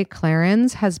say,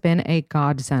 Clarins has been a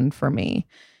godsend for me.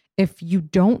 If you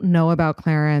don't know about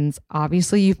Clarins,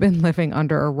 obviously you've been living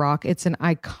under a rock. It's an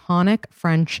iconic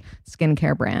French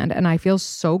skincare brand. And I feel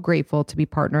so grateful to be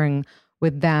partnering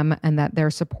with them and that they're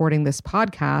supporting this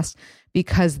podcast,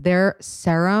 because their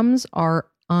serums are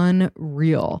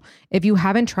unreal. If you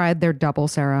haven't tried their double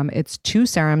serum, it's 2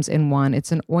 serums in one.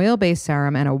 It's an oil-based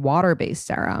serum and a water-based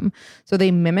serum. So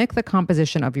they mimic the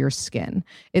composition of your skin.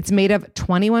 It's made of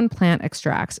 21 plant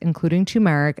extracts, including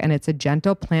turmeric, and it's a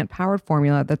gentle plant-powered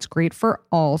formula that's great for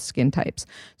all skin types.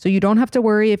 So you don't have to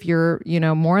worry if you're, you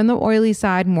know, more on the oily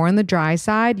side, more on the dry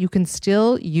side. You can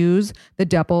still use the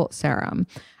double serum.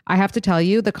 I have to tell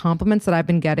you, the compliments that I've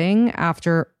been getting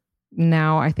after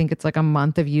now, I think it's like a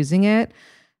month of using it,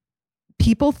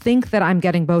 people think that I'm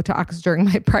getting Botox during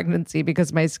my pregnancy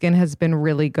because my skin has been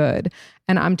really good.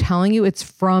 And I'm telling you, it's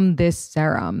from this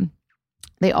serum.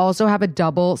 They also have a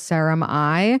double serum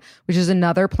eye, which is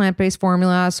another plant-based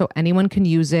formula, so anyone can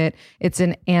use it. It's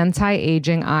an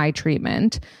anti-aging eye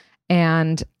treatment.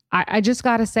 And I just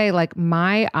got to say, like,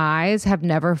 my eyes have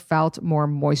never felt more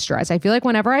moisturized. I feel like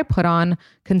whenever I put on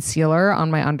concealer on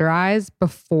my under eyes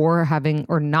before having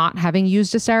or not having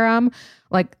used a serum,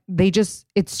 like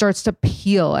it starts to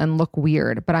peel and look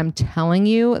weird. But I'm telling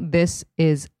you, this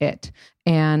is it.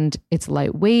 And it's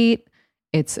lightweight.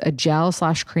 It's a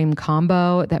gel/cream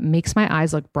combo that makes my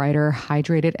eyes look brighter,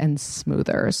 hydrated, and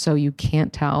smoother. So you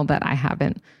can't tell that I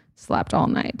haven't slept all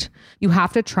night. You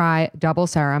have to try Double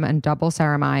Serum and Double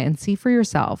Serum Eye and see for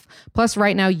yourself. Plus,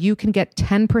 right now you can get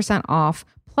 10% off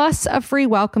plus a free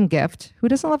welcome gift. Who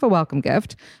doesn't love a welcome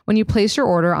gift? When you place your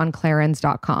order on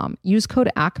Clarins.com. Use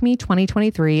code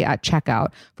ACME2023 at checkout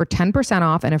for 10%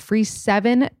 off and a free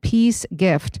 7-piece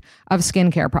gift of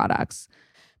skincare products.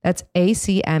 That's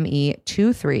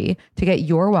ACME23 to get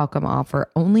your welcome offer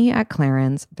only at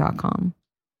Clarins.com.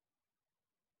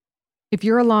 If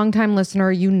you're a longtime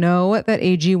listener, you know that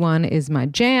AG1 is my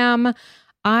jam.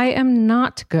 I am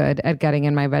not good at getting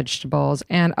in my vegetables.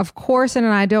 And of course, in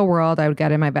an ideal world, I would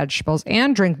get in my vegetables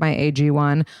and drink my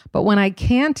AG1. But when I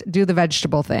can't do the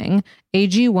vegetable thing,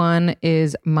 AG1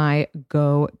 is my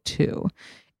go-to.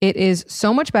 It is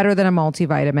so much better than a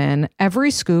multivitamin.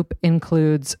 Every scoop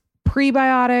includes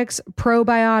prebiotics,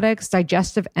 probiotics,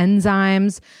 digestive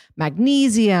enzymes,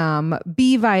 magnesium,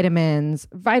 B vitamins,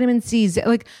 vitamin C,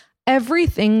 like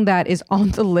everything that is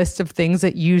on the list of things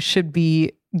that you should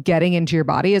be getting into your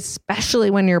body,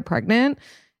 especially when you're pregnant,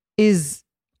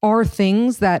 are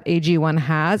things that AG1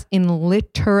 has in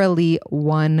literally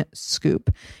one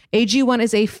scoop. AG1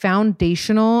 is a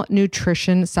foundational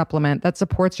nutrition supplement that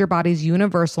supports your body's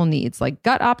universal needs like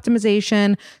gut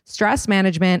optimization, stress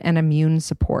management, and immune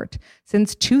support.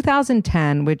 Since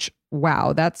 2010, which,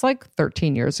 wow, that's like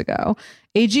 13 years ago,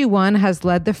 AG1 has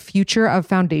led the future of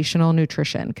foundational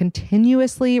nutrition,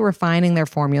 continuously refining their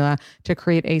formula to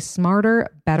create a smarter,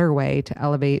 better way to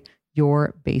elevate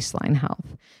your baseline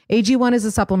health. AG1 is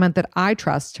a supplement that I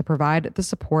trust to provide the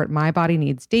support my body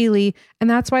needs daily, and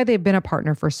that's why they've been a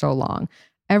partner for so long.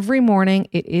 Every morning,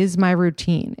 it is my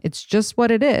routine. It's just what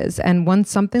it is. And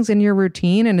once something's in your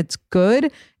routine and it's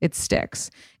good, it sticks.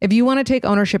 If you want to take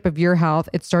ownership of your health,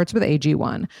 it starts with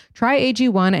AG1. Try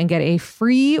AG1 and get a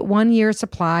free 1-year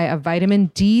supply of vitamin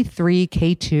D3,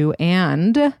 K2,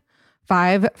 and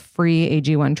 5 free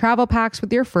AG1 travel packs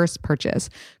with your first purchase.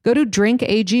 Go to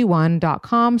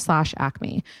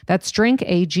drinkag1.com/acme. That's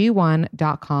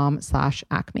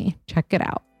drinkag1.com/acme. Check it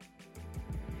out.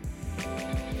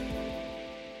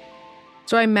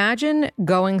 So I imagine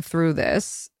going through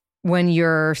this when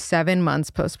you're 7 months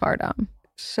postpartum.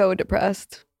 So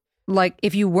depressed. Like,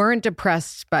 if you weren't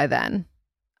depressed by then,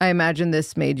 I imagine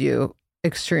this made you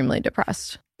extremely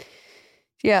depressed.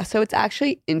 Yeah, so it's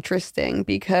actually interesting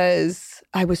because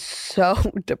I was so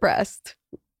depressed.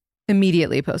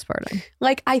 Immediately postpartum.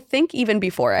 Like, I think even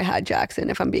before I had Jackson,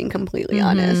 if I'm being completely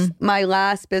honest, my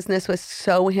last business was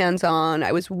so hands-on.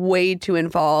 I was way too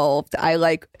involved. I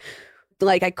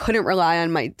I couldn't rely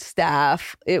on my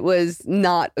staff. It was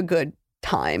not a good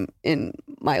time in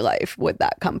my life with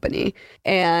that company.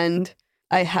 And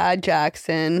I had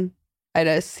Jackson. I had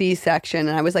a C-section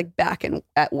and I was like back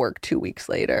at work 2 weeks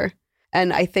later.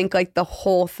 And I think like the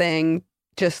whole thing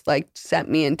just like sent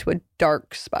me into a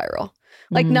dark spiral.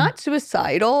 Like not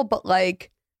suicidal, but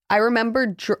like I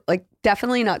remember like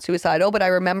definitely not suicidal, but I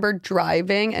remember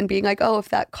driving and being like, oh, if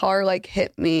that car like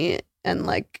hit me and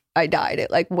like I died,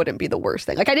 it like wouldn't be the worst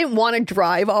thing. Like I didn't want to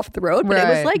drive off the road, but it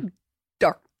was like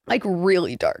dark, like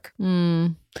really dark.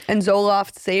 And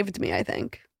Zoloft saved me, I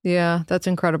think. Yeah, that's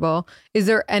incredible. Is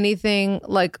there anything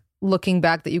like looking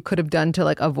back that you could have done to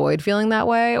like avoid feeling that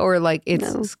way, or like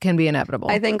can be inevitable?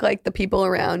 I think like the people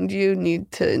around you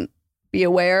need to be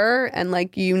aware, and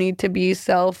like you need to be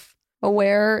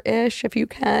self-aware-ish if you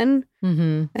can,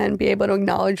 and be able to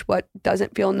acknowledge what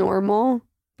doesn't feel normal.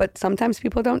 But sometimes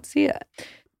people don't see it.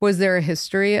 Was there a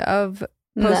history of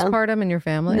postpartum in your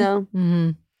family? No.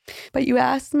 But you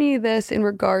asked me this in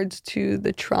regards to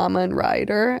the trauma and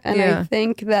Ryder, and I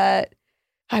think that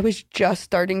I was just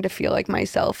starting to feel like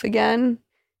myself again.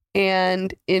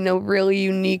 And in a really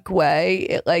unique way,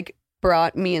 it like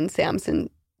brought me and Samson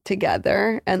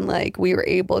together. And like we were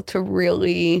able to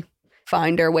really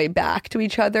find our way back to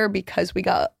each other because we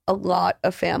got a lot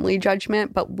of family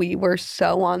judgment, but we were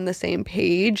so on the same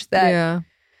page that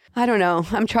I don't know.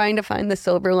 I'm trying to find the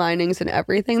silver linings in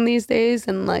everything these days.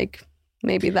 And like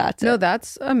maybe that's No,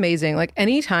 that's amazing. Like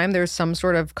anytime there's some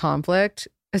sort of conflict,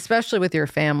 especially with your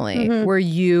family, where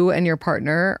you and your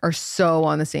partner are so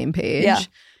on the same page,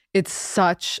 it's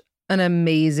such an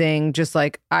amazing, just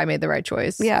like, I made the right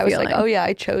choice. Yeah, I was feeling. like, oh yeah,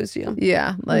 I chose you.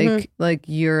 Yeah, like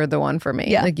you're the one for me.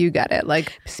 Yeah. Like you get it.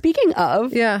 Like, speaking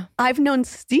of, yeah. I've known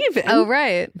Steven. Oh,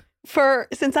 right.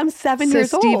 Since I'm 7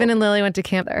 years old. Steven and Lily went to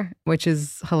camp there, which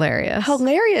is hilarious.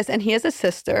 Hilarious. And he has a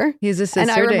sister. He has a sister, and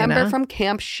I remember Dana. from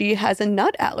camp, she has a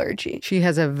nut allergy. She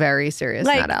has a very serious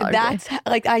nut allergy. That's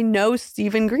like, I know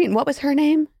Stephen Green. What was her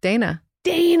name? Dana.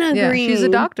 Dana Green. She's a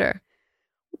doctor.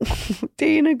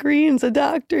 Dana Green's a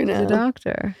doctor now. She's a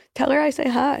doctor. Tell her I say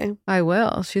hi. I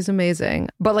will. She's amazing.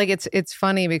 But like, it's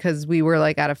funny because we were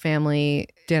like at a family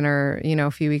dinner, a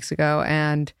few weeks ago,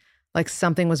 and like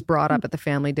something was brought up at the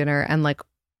family dinner, and like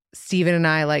Steven and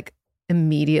I like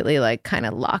immediately like kind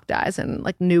of locked eyes and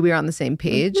like knew we were on the same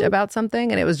page about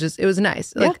something. And it was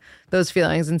nice, like those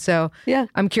feelings. And so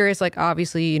I'm curious, like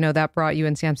obviously, that brought you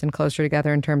and Samson closer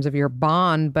together in terms of your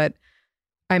bond, but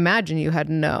I imagine you had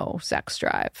no sex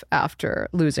drive after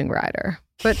losing Ryder.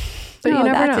 But you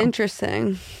never that's know.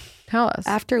 interesting. Tell us.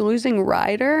 After losing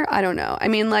Ryder, I don't know. I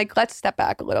mean, like, let's step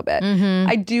back a little bit.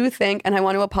 I do think, and I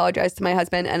want to apologize to my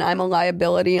husband, and I'm a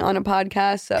liability on a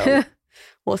podcast, so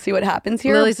we'll see what happens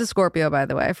here. Lily's a Scorpio, by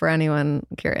the way, for anyone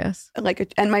curious.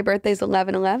 And my birthday's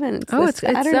 11/11. It's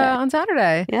Saturday. It's on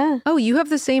Saturday. Yeah. Oh, you have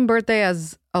the same birthday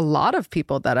as a lot of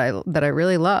people that I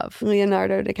really love.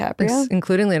 Leonardo DiCaprio,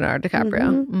 including Leonardo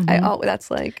DiCaprio.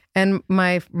 That's like, and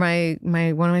my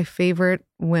one of my favorite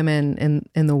women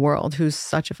in the world, who's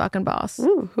such a fucking boss.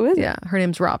 Ooh, who is it? Yeah, her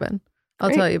name's Robin. I'll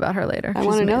tell you about her later. I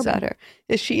want to know about her.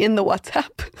 Is she in the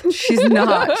WhatsApp? She's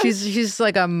not. She's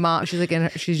like a mom. She's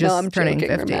like she's just turning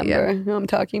 50. Remember who I'm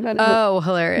talking about? Oh,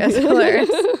 hilarious.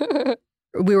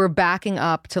 We were backing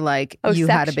up to like you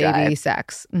had a baby,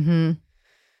 sex.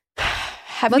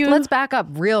 Let's back up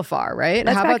real far, right?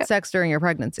 How about sex during your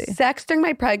pregnancy? Sex during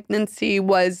my pregnancy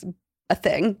was a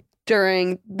thing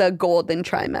during the golden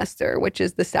trimester, which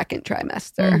is the second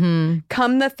trimester.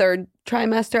 Come the third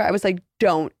trimester, I was like,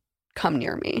 don't come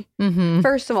near me.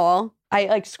 First of all, I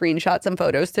like screenshot some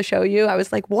photos to show you. I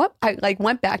was like, what? I like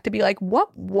went back to be like,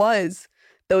 what was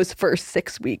those first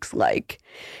 6 weeks like?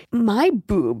 My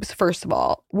boobs, first of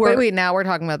all, were... Wait, now we're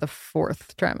talking about the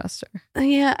fourth trimester.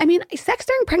 Yeah, I mean, sex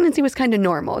during pregnancy was kind of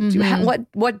normal.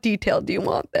 What detail do you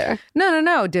want there?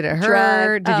 No. Did it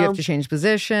hurt? Did you have to change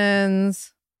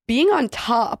positions? Being on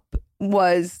top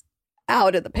was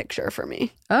out of the picture for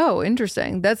me. Oh,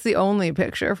 interesting. That's the only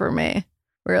picture for me.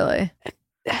 Really?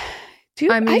 I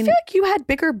feel like you had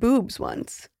bigger boobs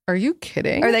once. Are you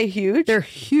kidding? Are they huge? They're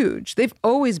huge. They've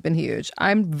always been huge.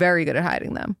 I'm very good at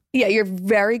hiding them. Yeah, you're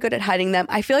very good at hiding them.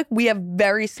 I feel like we have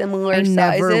very similar sizes.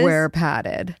 I never wear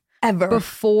padded. Ever.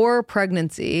 Before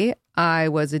pregnancy, I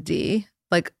was a D,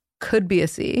 like could be a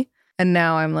C, and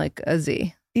now I'm like a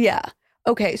Z. Yeah.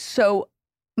 Okay, so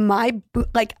I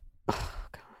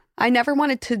never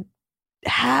wanted to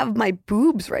have my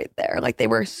boobs right there. Like they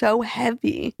were so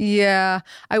heavy. Yeah.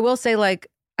 I will say, like,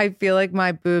 I feel like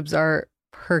my boobs are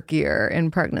perkier in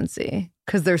pregnancy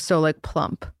because they're so like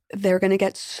plump. They're going to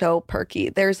get so perky.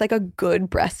 There's like a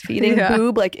good breastfeeding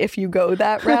boob. Like if you go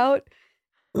that route,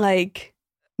 like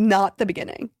not the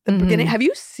beginning. The beginning. Have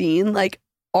you seen like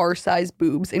our size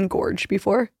boobs engorged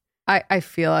before? I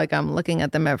feel like I'm looking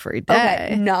at them every day.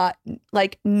 Okay, not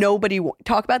like nobody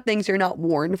talk about things you're not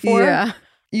warned for. Yeah.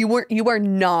 You are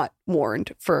not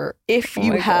warned for if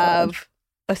you have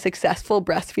a successful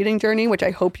breastfeeding journey, which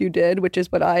I hope you did, which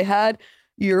is what I had.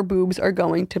 Your boobs are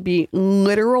going to be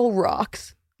literal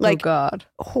rocks. Like, oh God,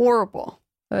 horrible.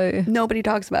 Nobody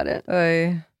talks about it.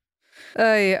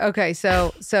 Okay,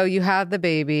 so you have the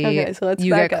baby. Okay, so let's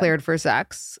you back get up. cleared for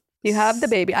sex. You have the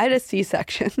baby. I had a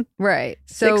C-section. Right.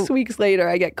 So 6 weeks later,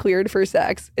 I get cleared for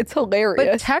sex. It's hilarious.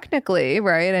 But technically,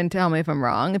 right, and tell me if I'm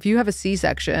wrong, if you have a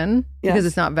C-section, because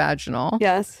it's not vaginal,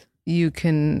 yes, you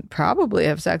can probably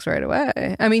have sex right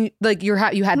away. I mean, like you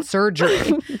had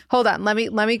surgery. Hold on, let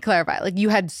me clarify. Like you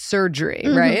had surgery,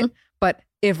 right? But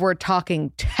if we're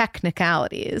talking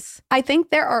technicalities, I think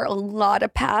there are a lot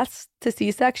of paths to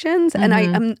C-sections, and I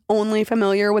am only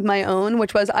familiar with my own,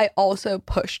 which was I also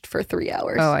pushed for 3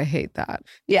 hours. Oh, I hate that.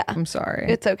 Yeah. I'm sorry.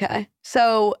 It's okay.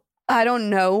 So I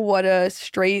don't know what a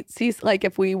straight C, like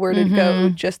if we were to go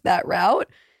just that route.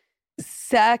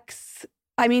 Sex,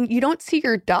 I mean, you don't see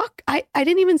your doc. I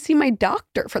didn't even see my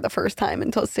doctor for the first time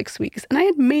until 6 weeks. And I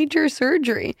had major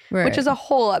surgery, which is a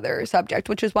whole other subject,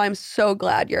 which is why I'm so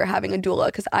glad you're having a doula,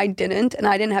 because I didn't. And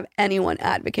I didn't have anyone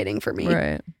advocating for me.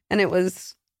 Right. And it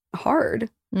was hard.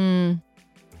 The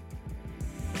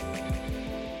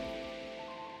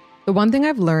one thing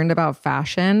I've learned about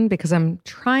fashion, because I'm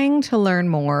trying to learn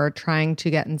more, trying to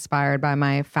get inspired by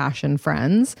my fashion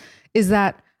friends, is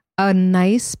that a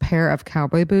nice pair of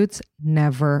cowboy boots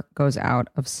never goes out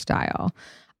of style.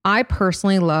 I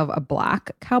personally love a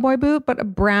black cowboy boot, but a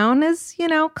brown is,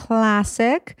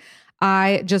 classic.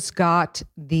 I just got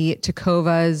the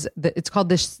Tecovas, it's called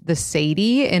the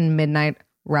Sadie in Midnight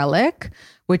Relic,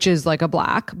 which is like a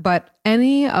black, but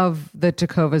any of the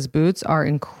Tecovas boots are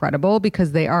incredible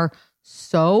because they are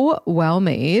so well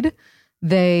made.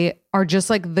 They are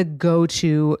just like the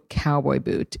go-to cowboy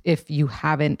boot if you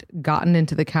haven't gotten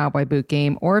into the cowboy boot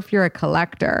game or if you're a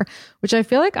collector, which I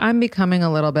feel like I'm becoming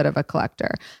a little bit of a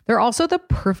collector. They're also the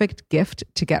perfect gift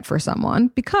to get for someone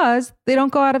because they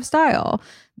don't go out of style.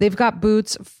 They've got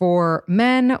boots for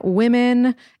men,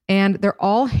 women, and they're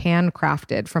all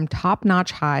handcrafted from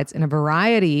top-notch hides in a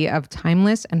variety of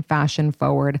timeless and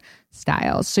fashion-forward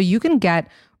styles. So you can get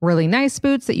really nice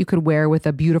boots that you could wear with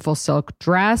a beautiful silk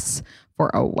dress for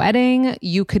a wedding.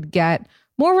 You could get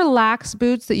more relaxed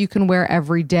boots that you can wear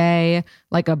every day,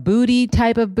 like a booty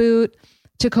type of boot.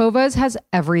 Tecovas has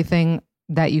everything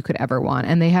that you could ever want.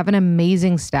 And they have an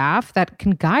amazing staff that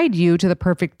can guide you to the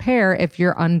perfect pair if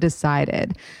you're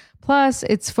undecided. Plus,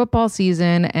 it's football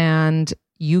season and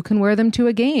you can wear them to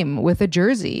a game with a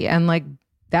jersey. And like,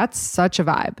 that's such a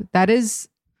vibe.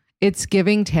 It's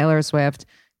giving Taylor Swift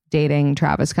dating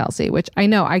Travis Kelce, which I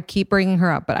know I keep bringing her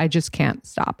up, but I just can't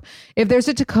stop. If there's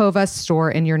a Tecovas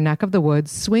store in your neck of the woods,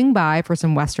 swing by for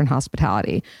some Western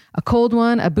hospitality. A cold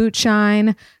one, a boot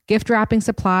shine, gift wrapping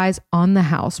supplies on the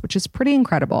house, which is pretty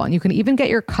incredible. And you can even get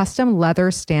your custom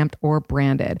leather stamped or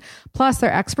branded. Plus,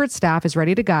 their expert staff is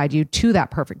ready to guide you to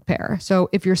that perfect pair. So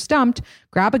if you're stumped,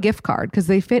 grab a gift card because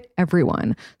they fit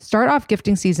everyone. Start off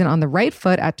gifting season on the right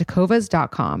foot at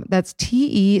tecovas.com. That's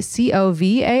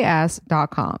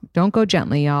TECOVAS.com. Don't go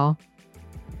gently, y'all.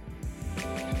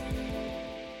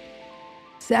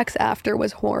 Sex after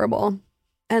was horrible.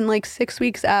 And like 6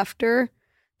 weeks after,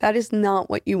 that is not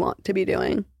what you want to be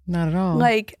doing. Not at all.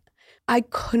 Like, I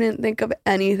couldn't think of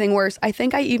anything worse. I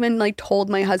think I even like told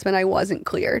my husband I wasn't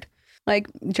cleared, like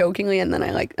jokingly. And then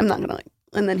I'm not gonna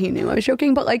and then he knew I was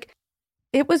joking, but like,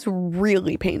 it was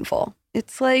really painful.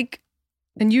 It's like.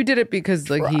 And you did it because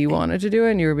like he wanted to do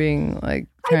it and you were being like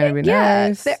trying to be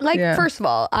nice. First of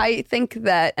all, I think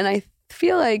that, and I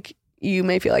feel like you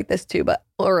may feel like this too,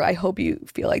 or I hope you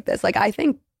feel like this. Like, I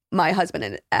think my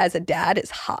husband as a dad is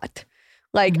hot.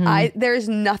 Like there's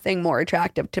nothing more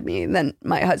attractive to me than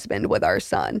my husband with our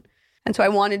son. And so I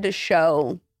wanted to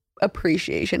show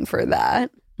appreciation for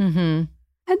that. And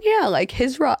yeah, like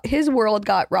his world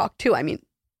got rocked too. I mean,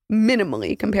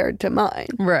 minimally compared to mine.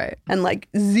 Right. And like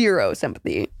zero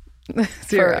sympathy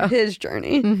for his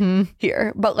journey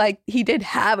here. But like he did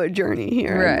have a journey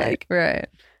here. Right. And, like, right.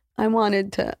 I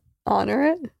wanted to honor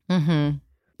it.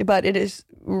 But it is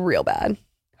real bad.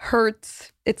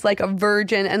 Hurts. It's like a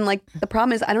virgin. And like the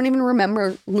problem is I don't even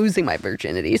remember losing my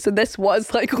virginity. So this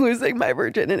was like losing my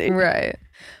virginity. Right.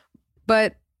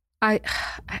 But I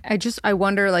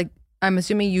wonder, like, I'm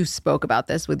assuming you spoke about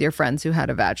this with your friends who had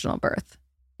a vaginal birth.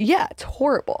 Yeah, it's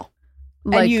horrible.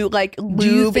 Like, and you like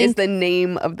lube is the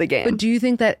name of the game. But do you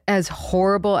think that as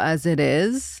horrible as it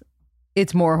is,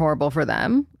 it's more horrible for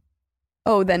them?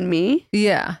 Oh, than me?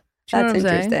 Yeah. That's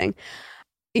interesting.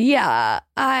 Yeah,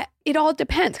 it all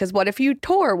depends. Because what if you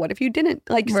tore? What if you didn't?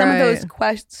 Like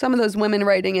some of those women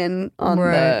writing in on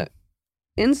the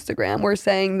Instagram were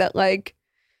saying that like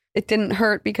it didn't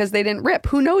hurt because they didn't rip.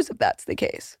 Who knows if that's the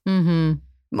case?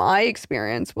 My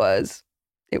experience was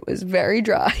it was very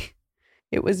dry.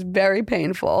 It was very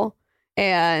painful,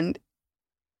 and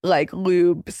like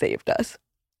lube saved us.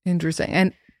 Interesting.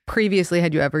 And previously,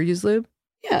 had you ever used lube?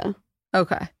 Yeah.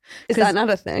 Okay. Is that not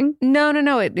a thing? No.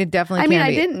 It definitely can be.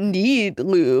 I didn't need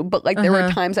lube, but like there were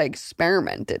times I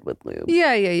experimented with lube.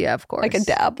 Yeah, of course. Like a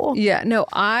dabble. Yeah. No,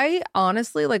 I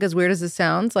honestly, like, as weird as it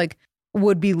sounds, like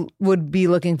would be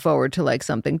looking forward to like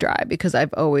something dry because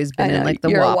I've always been in like the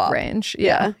WAP range.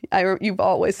 Yeah. You've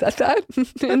always said that.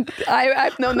 And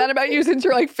I've known that about you since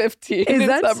you're like 15. Is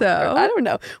that so? I don't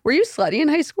know. Were you slutty in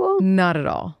high school? Not at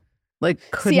all. Like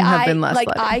couldn't have been less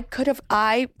slutty. I could have,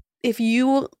 if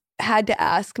you had to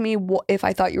ask me if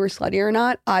I thought you were slutty or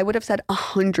not, I would have said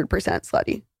 100%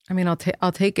 slutty. I mean, I'll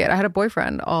take it. I had a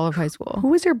boyfriend all of high school. Who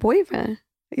was your boyfriend?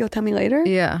 You'll tell me later?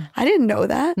 Yeah. I didn't know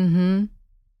that.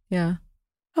 Yeah.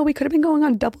 Oh, we could have been going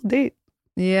on a double date.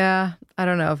 Yeah. I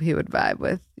don't know if he would vibe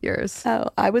with yours. Oh,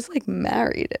 I was like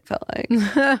married, it felt like.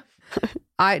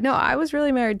 I was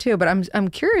really married too, but I'm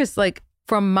curious, like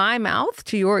from my mouth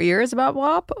to your ears about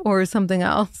WAP or something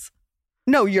else?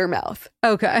 No, your mouth.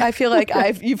 Okay. I feel like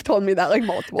you've told me that like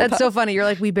multiple times. That's so funny. You're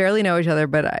like, we barely know each other,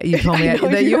 but you told me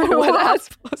that you were one ass.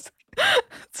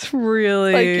 It's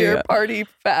really like your party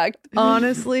fact.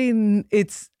 Honestly,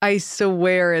 I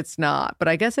swear it's not, but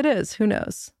I guess it is. Who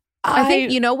knows? I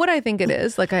think, you know what I think it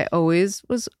is? Like I always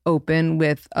was open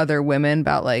with other women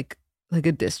about like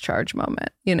a discharge moment,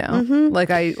 you know? Mm-hmm.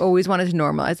 Like I always wanted to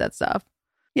normalize that stuff.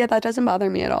 Yeah, that doesn't bother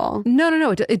me at all.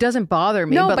 No. It doesn't bother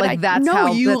me. No, but like that's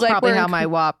like, probably how my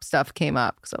WAP stuff came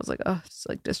up. Because I was like, oh, it's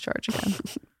like discharge again.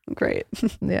 Great.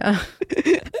 Yeah.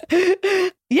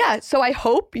 Yeah. So I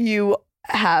hope you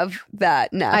have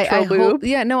that natural lube. Hope,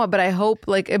 yeah, no, but I hope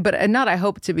not I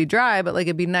hope to be dry, but like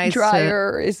it'd be nice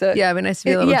drier it'd be nice to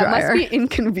be a little drier. It must be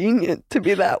inconvenient to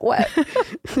be that wet.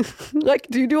 Like,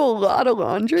 do you do a lot of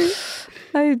laundry?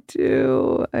 I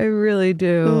do. I really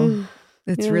do.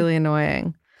 It's really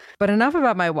annoying. But enough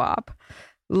about my WAP.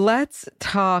 Let's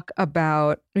talk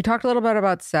about, we talked a little bit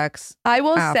about sex. I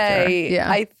will say,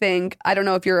 I think, I don't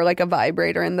know if you're like a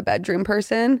vibrator in the bedroom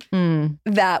person,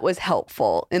 that was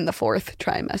helpful in the 4th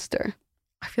trimester.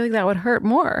 I feel like that would hurt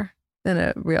more than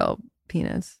a real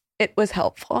penis. It was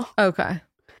helpful. Okay,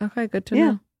 good to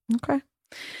know. Okay.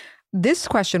 This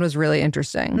question was really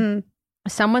interesting.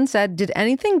 Someone said, did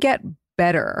anything get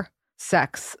better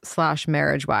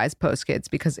sex/marriage wise post kids?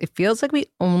 Because it feels like we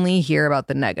only hear about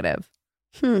the negative.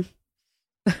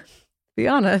 Be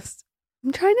honest.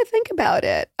 I'm trying to think about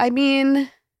it. I mean,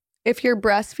 if you're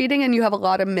breastfeeding and you have a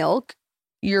lot of milk,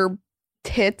 your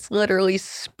tits literally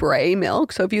spray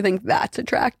milk. So if you think that's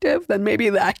attractive, then maybe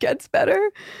that gets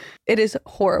better. It is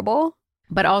horrible.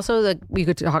 But also that you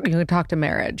could talk to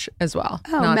marriage as well.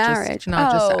 Oh, not marriage.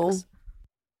 Not just sex.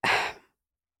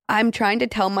 I'm trying to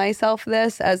tell myself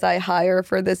this as I hire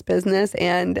for this business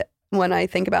and when I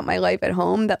think about my life at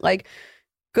home, that like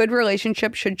good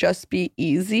relationships should just be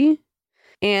easy.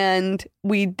 And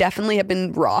we definitely have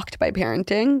been rocked by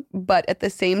parenting. But at the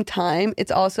same time,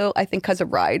 it's also, I think, because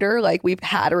of Ryder, like we've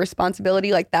had a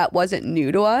responsibility, like that wasn't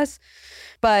new to us.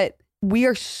 But we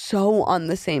are so on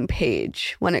the same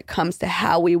page when it comes to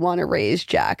how we want to raise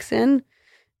Jackson.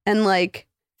 And like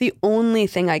the only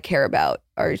thing I care about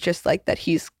are just like that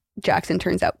Jackson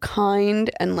turns out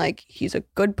kind and like he's a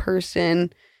good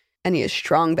person and he has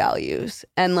strong values.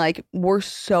 And like we're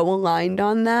so aligned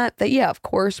on that yeah, of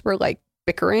course we're like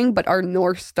bickering, but our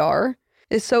North Star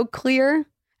is so clear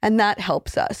and that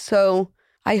helps us. So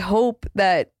I hope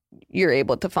that you're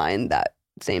able to find that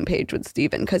same page with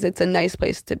Steven because it's a nice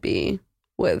place to be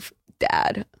with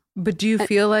dad. But do you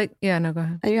feel like, go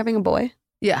ahead. Are you having a boy?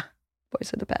 Yeah.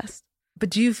 Boys are the best. But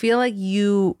do you feel like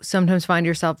you sometimes find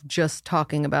yourself just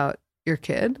talking about your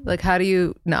kid? Like, how do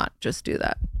you not just do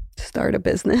that? Start a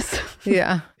business.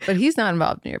 Yeah. But he's not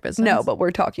involved in your business. No, but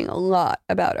we're talking a lot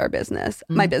about our business.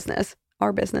 My business.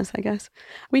 Our business, I guess.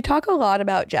 We talk a lot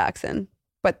about Jackson,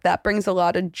 but that brings a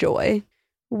lot of joy.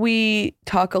 We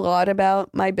talk a lot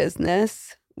about my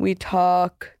business.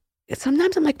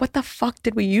 Sometimes I'm like, what the fuck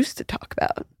did we used to talk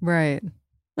about? Right.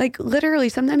 Like literally,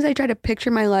 sometimes I try to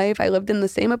picture my life. I lived in the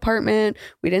same apartment.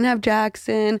 We didn't have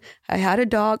Jackson. I had a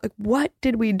dog. Like, what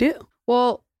did we do?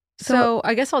 Well, so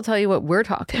I guess I'll tell you what we're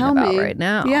talking about right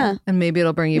now. Yeah. And maybe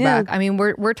it'll bring you back. I mean,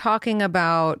 we're talking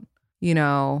about,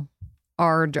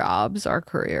 our jobs, our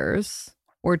careers.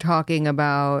 We're talking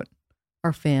about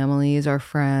our families, our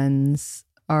friends,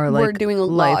 our like we're doing a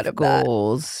life lot of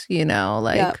goals,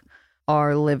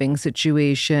 our living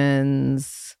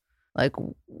situations, like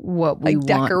what we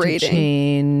want to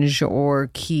change or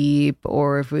keep,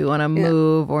 or if we want to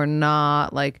move or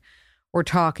not. Like we're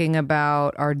talking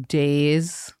about our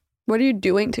days. What are you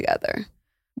doing together?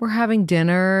 We're having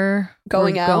dinner,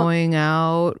 going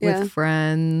out with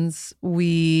friends.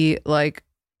 We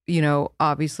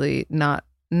obviously not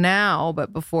now,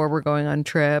 but before we're going on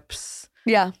trips.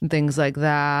 Yeah. And things like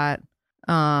that.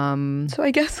 So I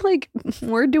guess like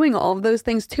we're doing all of those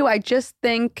things too. I just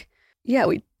think,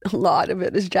 a lot of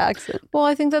it is Jackson. Well,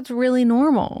 I think that's really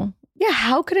normal. Yeah.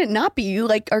 How could it not be? You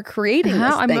like are creating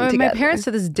this thing together. My parents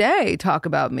to this day talk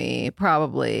about me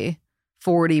probably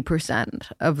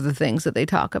 40% of the things that they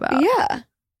talk about. Yeah.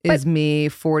 Is me,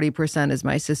 40% is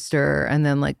my sister, and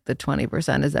then like the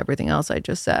 20% is everything else I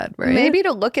just said, right? Maybe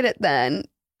to look at it then,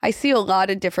 I see a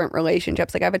lot of different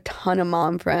relationships. Like I have a ton of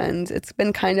mom friends. It's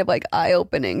been kind of like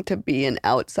eye-opening to be an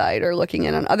outsider looking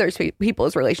in on other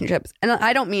people's relationships. And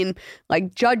I don't mean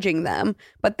like judging them,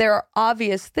 but there are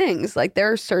obvious things. Like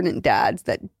there are certain dads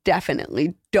that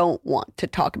definitely don't want to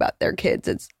talk about their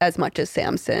kids as much as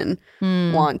Samson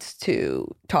wants to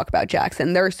talk about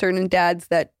Jackson. There are certain dads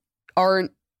that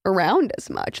aren't around as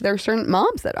much. There are certain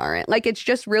moms that aren't. Like it's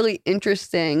just really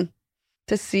interesting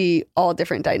to see all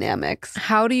different dynamics.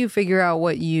 How do you figure out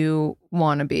what you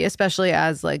want to be, especially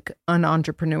as like an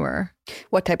entrepreneur?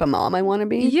 What type of mom I want to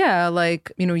be? Yeah,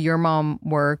 like, you know, your mom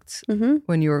worked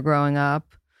when you were growing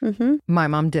up. My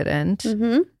mom didn't.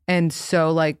 And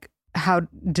so like, how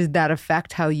did that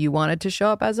affect how you wanted to show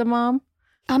up as a mom?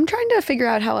 I'm trying to figure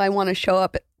out how I want to show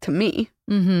up to me.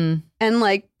 And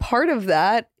like part of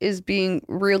that is being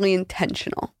really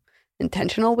intentional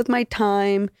with my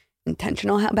time,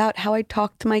 intentional about how I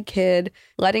talk to my kid,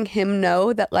 letting him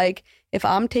know that like if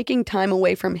I'm taking time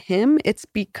away from him, it's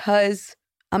because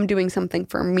I'm doing something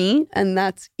for me, and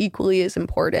that's equally as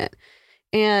important.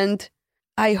 And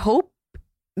I hope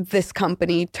this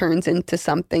company turns into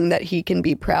something that he can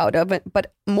be proud of.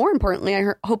 But more importantly,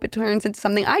 I hope it turns into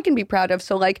something I can be proud of.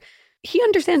 So like he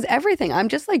understands everything. I'm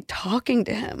just like talking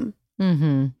to him.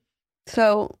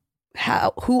 So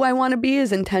who I want to be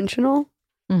is intentional,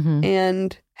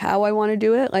 and how I want to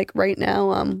do it. Like right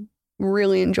now, I'm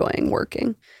really enjoying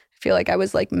working. I feel like I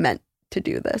was like meant to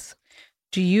do this.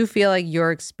 Do you feel like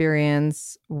your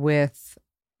experience with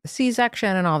the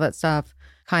C-section and all that stuff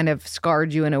kind of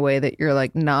scarred you in a way that you're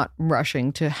like not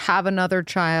rushing to have another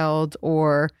child,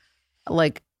 or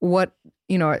like what,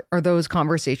 you know, are those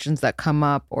conversations that come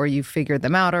up, or you figured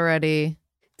them out already?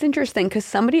 It's interesting because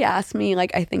somebody asked me,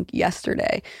 like, I think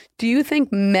yesterday, do you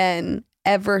think men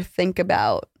ever think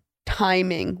about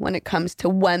timing when it comes to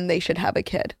when they should have a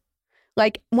kid?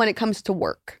 Like when it comes to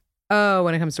work? Oh,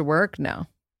 when it comes to work? No.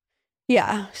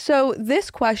 Yeah. So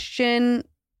this question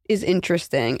is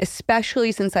interesting,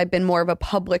 especially since I've been more of a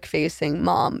public-facing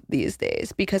mom these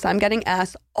days, because I'm getting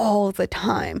asked all the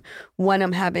time when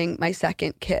I'm having my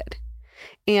second kid.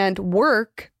 And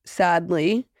work,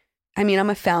 sadly, I mean, I'm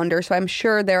a founder, so I'm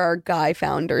sure there are guy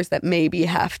founders that maybe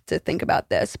have to think about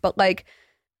this, but like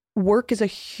work is a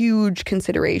huge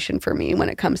consideration for me when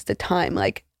it comes to time.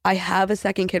 Like I have a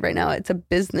second kid right now. It's a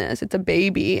business, it's a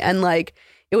baby, and like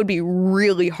it would be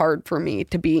really hard for me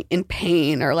to be in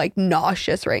pain or like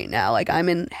nauseous right now. Like I'm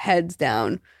in heads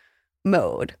down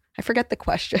mode. I forget the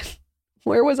question.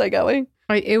 Where was I going?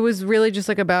 It was really just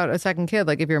like about a second kid.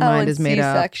 Like if your mind is made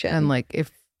C-section. up, and like if.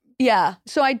 Yeah.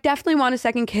 So I definitely want a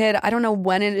second kid. I don't know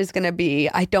when it is going to be.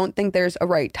 I don't think there's a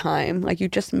right time. Like you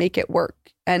just make it work.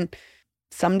 And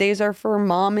some days are for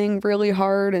momming really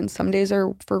hard, and some days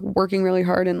are for working really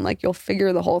hard, and like you'll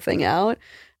figure the whole thing out.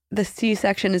 The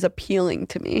C-section is appealing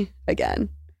to me again.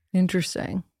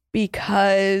 Interesting.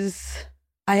 Because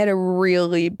I had a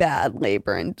really bad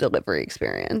labor and delivery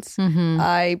experience.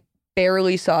 I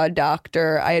barely saw a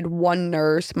doctor. I had one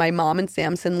nurse. My mom and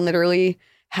Samson literally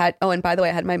had, oh, and by the way,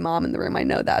 I had my mom in the room. I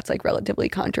know that's like relatively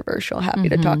controversial. Happy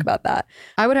to talk about that.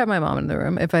 I would have my mom in the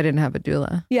room if I didn't have a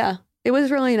doula. Yeah. It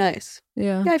was really nice.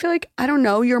 Yeah. I feel like, I don't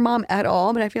know your mom at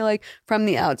all, but I feel like from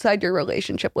the outside, your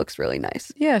relationship looks really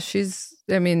nice. Yeah, she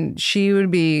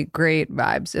would be great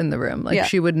vibes in the room. Like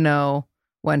she would know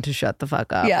when to shut the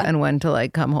fuck up and when to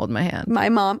like come hold my hand. My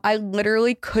mom, I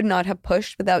literally could not have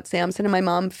pushed without Samson and my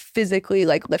mom physically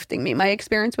like lifting me. My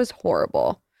experience was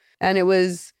horrible. And it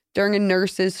was during a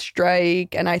nurse's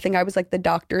strike. And I think I was like the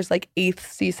doctor's like 8th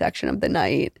C-section of the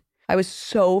night. I was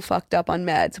so fucked up on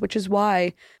meds, which is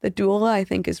why the doula, I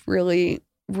think, is really,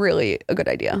 really a good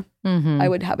idea. I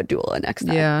would have a doula next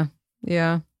time. Yeah.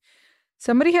 Yeah.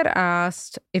 Somebody had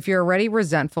asked if you're already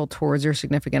resentful towards your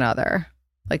significant other,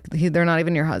 like they're not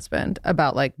even your husband,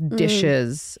 about like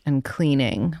dishes and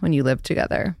cleaning when you live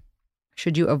together.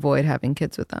 Should you avoid having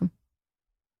kids with them?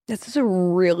 This is a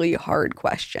really hard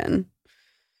question.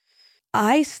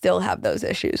 I still have those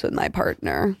issues with my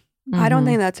partner. I don't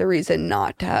think that's a reason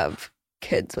not to have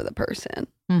kids with a person.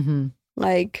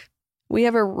 Like, we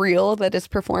have a reel that is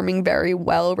performing very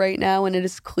well right now, and it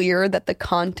is clear that the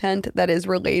content that is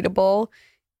relatable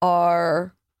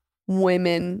are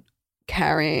women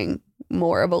carrying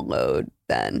more of a load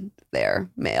than their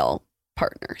male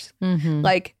partners.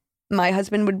 Like, my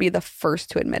husband would be the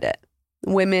first to admit it.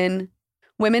 Women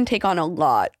take on a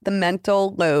lot. The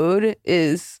mental load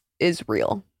is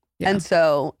real. Yeah. And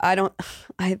so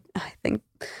I think,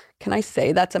 can I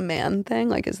say that's a man thing?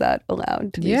 Like, is that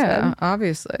allowed to be said? Yeah,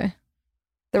 obviously.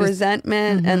 The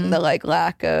resentment and the like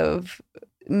lack of,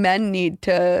 men need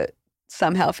to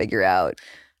somehow figure out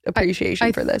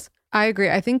appreciation for this. I agree.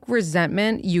 I think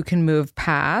resentment you can move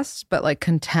past, but like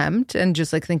contempt and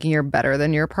just like thinking you're better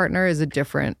than your partner is a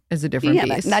different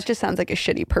beast. That just sounds like a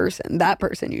shitty person. That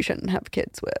person you shouldn't have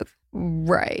kids with.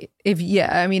 Right. If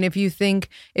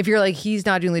you're like, he's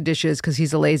not doing the dishes because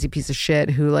he's a lazy piece of shit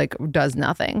who like does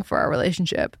nothing for our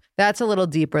relationship, that's a little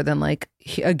deeper than like,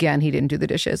 he didn't do the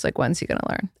dishes. Like, when's he going to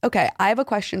learn? Okay. I have a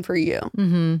question for you.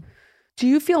 Do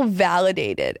you feel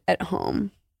validated at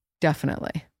home?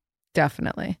 Definitely.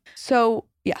 So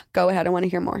yeah, go ahead. I want to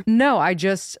hear more. No, I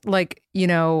just like,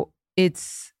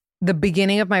 it's the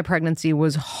beginning of my pregnancy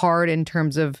was hard in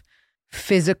terms of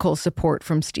physical support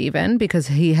from Steven because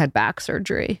he had back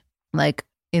surgery, like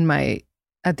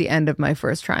at the end of my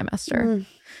first trimester.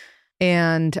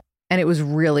 And it was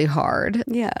really hard.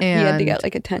 Yeah. And he had to get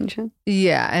like attention.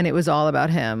 Yeah. And it was all about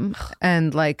him.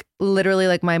 And like literally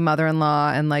like my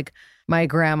mother-in-law and like my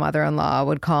grandmother-in-law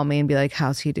would call me and be like,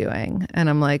 how's he doing? And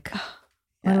I'm like,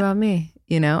 what about me?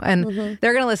 And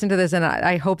they're going to listen to this and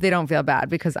I hope they don't feel bad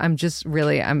because I'm just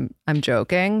really, I'm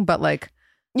joking, but like,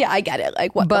 yeah, I get it.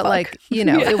 Like what? But the fuck? like,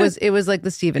 it was like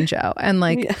the Steven show. And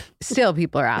like still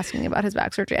people are asking about his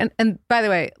back surgery. And by the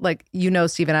way, like,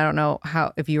 Steven, I don't know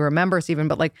if you remember Steven,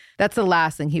 but like that's the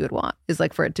last thing he would want is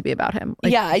like for it to be about him.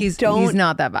 Like, yeah, he's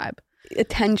not that vibe.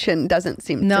 Attention doesn't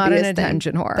seem not to be an his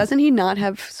attention thing. whore. Doesn't he not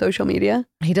have social media?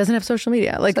 He doesn't have social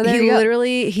media. Like so he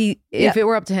literally, if it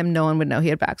were up to him, no one would know he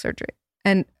had back surgery.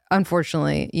 And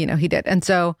unfortunately, he did. And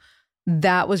so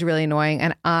that was really annoying.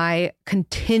 And I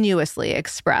continuously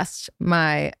expressed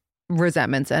my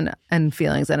resentments and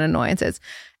feelings and annoyances.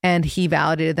 And he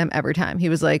validated them every time. He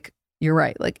was like, you're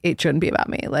right. Like, it shouldn't be about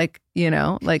me. Like,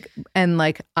 and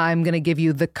like, I'm going to give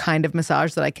you the kind of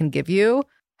massage that I can give you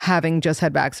having just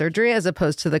had back surgery as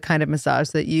opposed to the kind of massage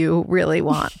that you really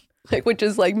want. Like, which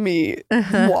is like me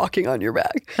walking on your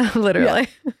back. Literally.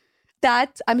 Yeah.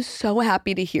 I'm so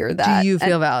happy to hear that. Do you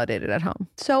feel validated at home?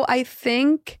 So I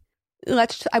think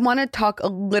I want to talk a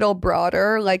little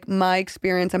broader, like my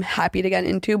experience I'm happy to get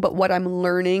into, but what I'm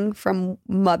learning from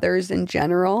mothers in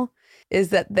general is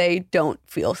that they don't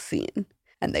feel seen,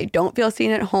 and they don't feel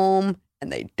seen at home,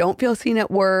 and they don't feel seen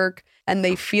at work, and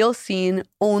they feel seen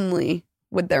only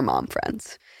with their mom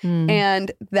friends.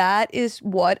 And that is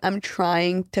what I'm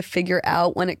trying to figure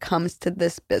out when it comes to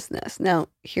this business. Now,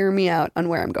 hear me out on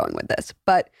where I'm going with this.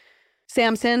 But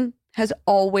Samson has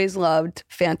always loved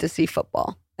fantasy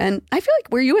football. And I feel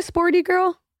like, were you a sporty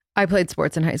girl? I played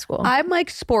sports in high school. I'm like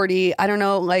sporty. I don't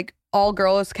know, like all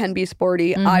girls can be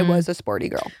sporty. I was a sporty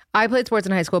girl. I played sports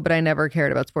in high school, but I never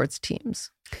cared about sports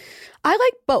teams. I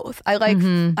like both. I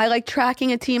like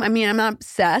tracking a team. I mean, I'm not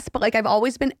obsessed, but like I've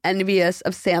always been envious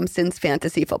of Samson's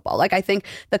fantasy football. Like I think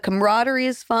the camaraderie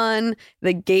is fun,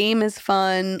 the game is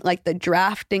fun, like the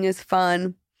drafting is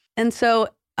fun. And so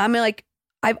I'm like,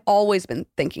 I've always been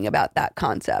thinking about that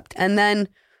concept. And then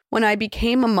when I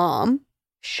became a mom,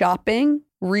 shopping,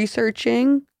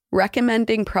 researching,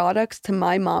 recommending products to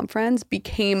my mom friends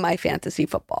became my fantasy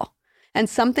football. And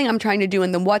something I'm trying to do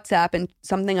in the WhatsApp and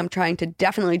something I'm trying to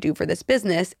definitely do for this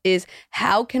business is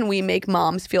how can we make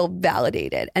moms feel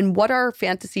validated? And what are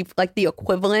fantasy, like the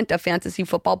equivalent of fantasy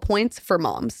football points for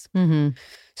moms?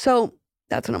 So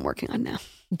that's what I'm working on now.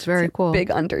 It's very cool.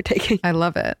 Big undertaking. I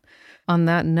love it. On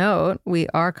that note, we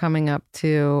are coming up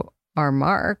to our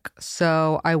mark.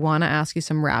 So I want to ask you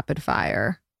some rapid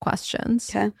fire questions.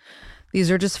 Okay.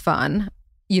 These are just fun.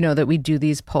 You know that we do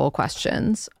these poll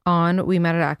questions on We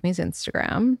Met at Acme's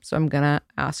Instagram. So I'm going to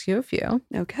ask you a few.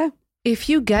 Okay. If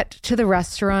you get to the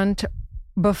restaurant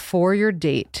before your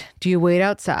date, do you wait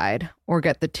outside or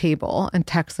get the table and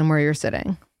text them where you're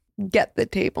sitting? Get the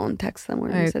table and text them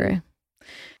where I'm sitting. I agree.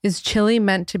 Is chili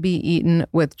meant to be eaten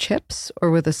with chips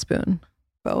or with a spoon?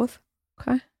 Both.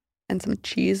 Okay. And some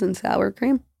cheese and sour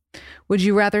cream. Would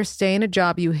you rather stay in a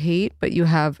job you hate, but you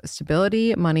have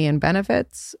stability, money, and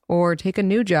benefits, or take a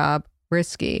new job,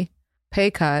 risky,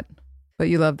 pay cut, but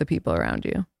you love the people around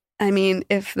you? I mean,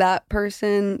 if that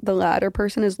person, the latter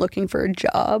person, is looking for a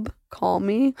job, call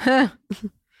me.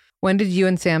 When did you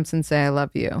and Samson say I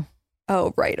love you?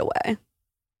 Oh, right away.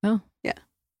 Oh. Yeah.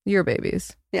 Your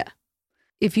babies. Yeah.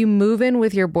 If you move in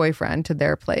with your boyfriend to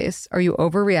their place, are you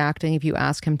overreacting if you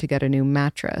ask him to get a new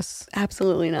mattress?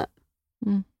 Absolutely not.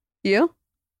 You?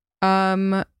 I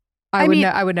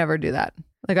would never do that.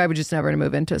 Like I would just never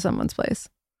move into someone's place.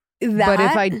 But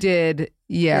if I did,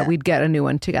 we'd get a new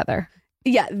one together.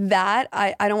 Yeah, that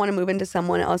I don't want to move into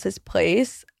someone else's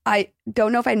place. I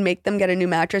don't know if I'd make them get a new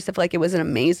mattress if like it was an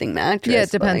amazing mattress. Yeah,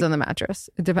 it depends on the mattress.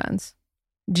 It depends.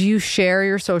 Do you share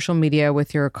your social media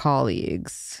with your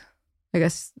colleagues? I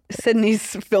guess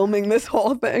Sydney's filming this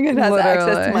whole thing and has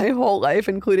access to my whole life,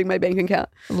 including my bank account.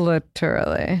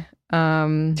 Literally.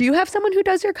 Do you have someone who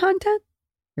does your content?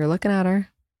 You're looking at her.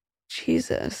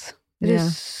 Jesus. It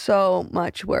is so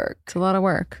much work. It's a lot of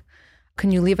work.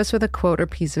 Can you leave us with a quote or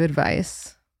piece of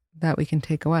advice that we can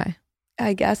take away?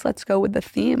 I guess let's go with the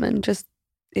theme and just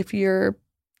if you're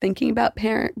thinking about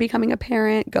becoming a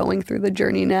parent, going through the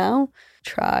journey now,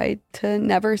 try to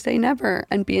never say never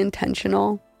and be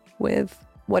intentional with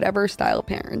whatever style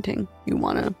parenting you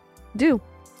want to do.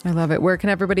 I love it. Where can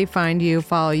everybody find you,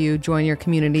 follow you, join your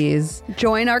communities?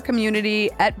 Join our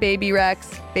community at Baby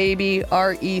Recs, Baby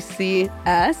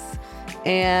RECS.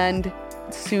 And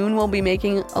soon we'll be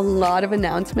making a lot of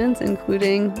announcements,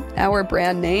 including our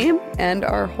brand name and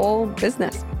our whole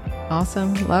business.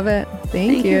 Awesome. Love it.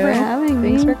 Thank you for having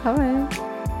me. Thanks for coming.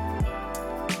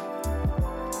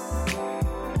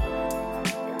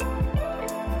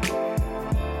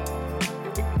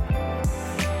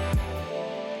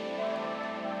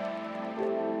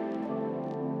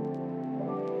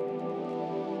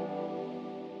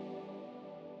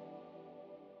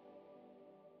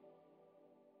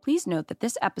 Please note that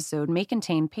this episode may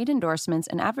contain paid endorsements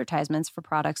and advertisements for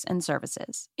products and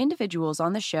services. Individuals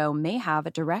on the show may have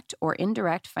a direct or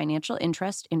indirect financial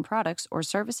interest in products or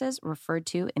services referred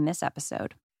to in this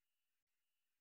episode.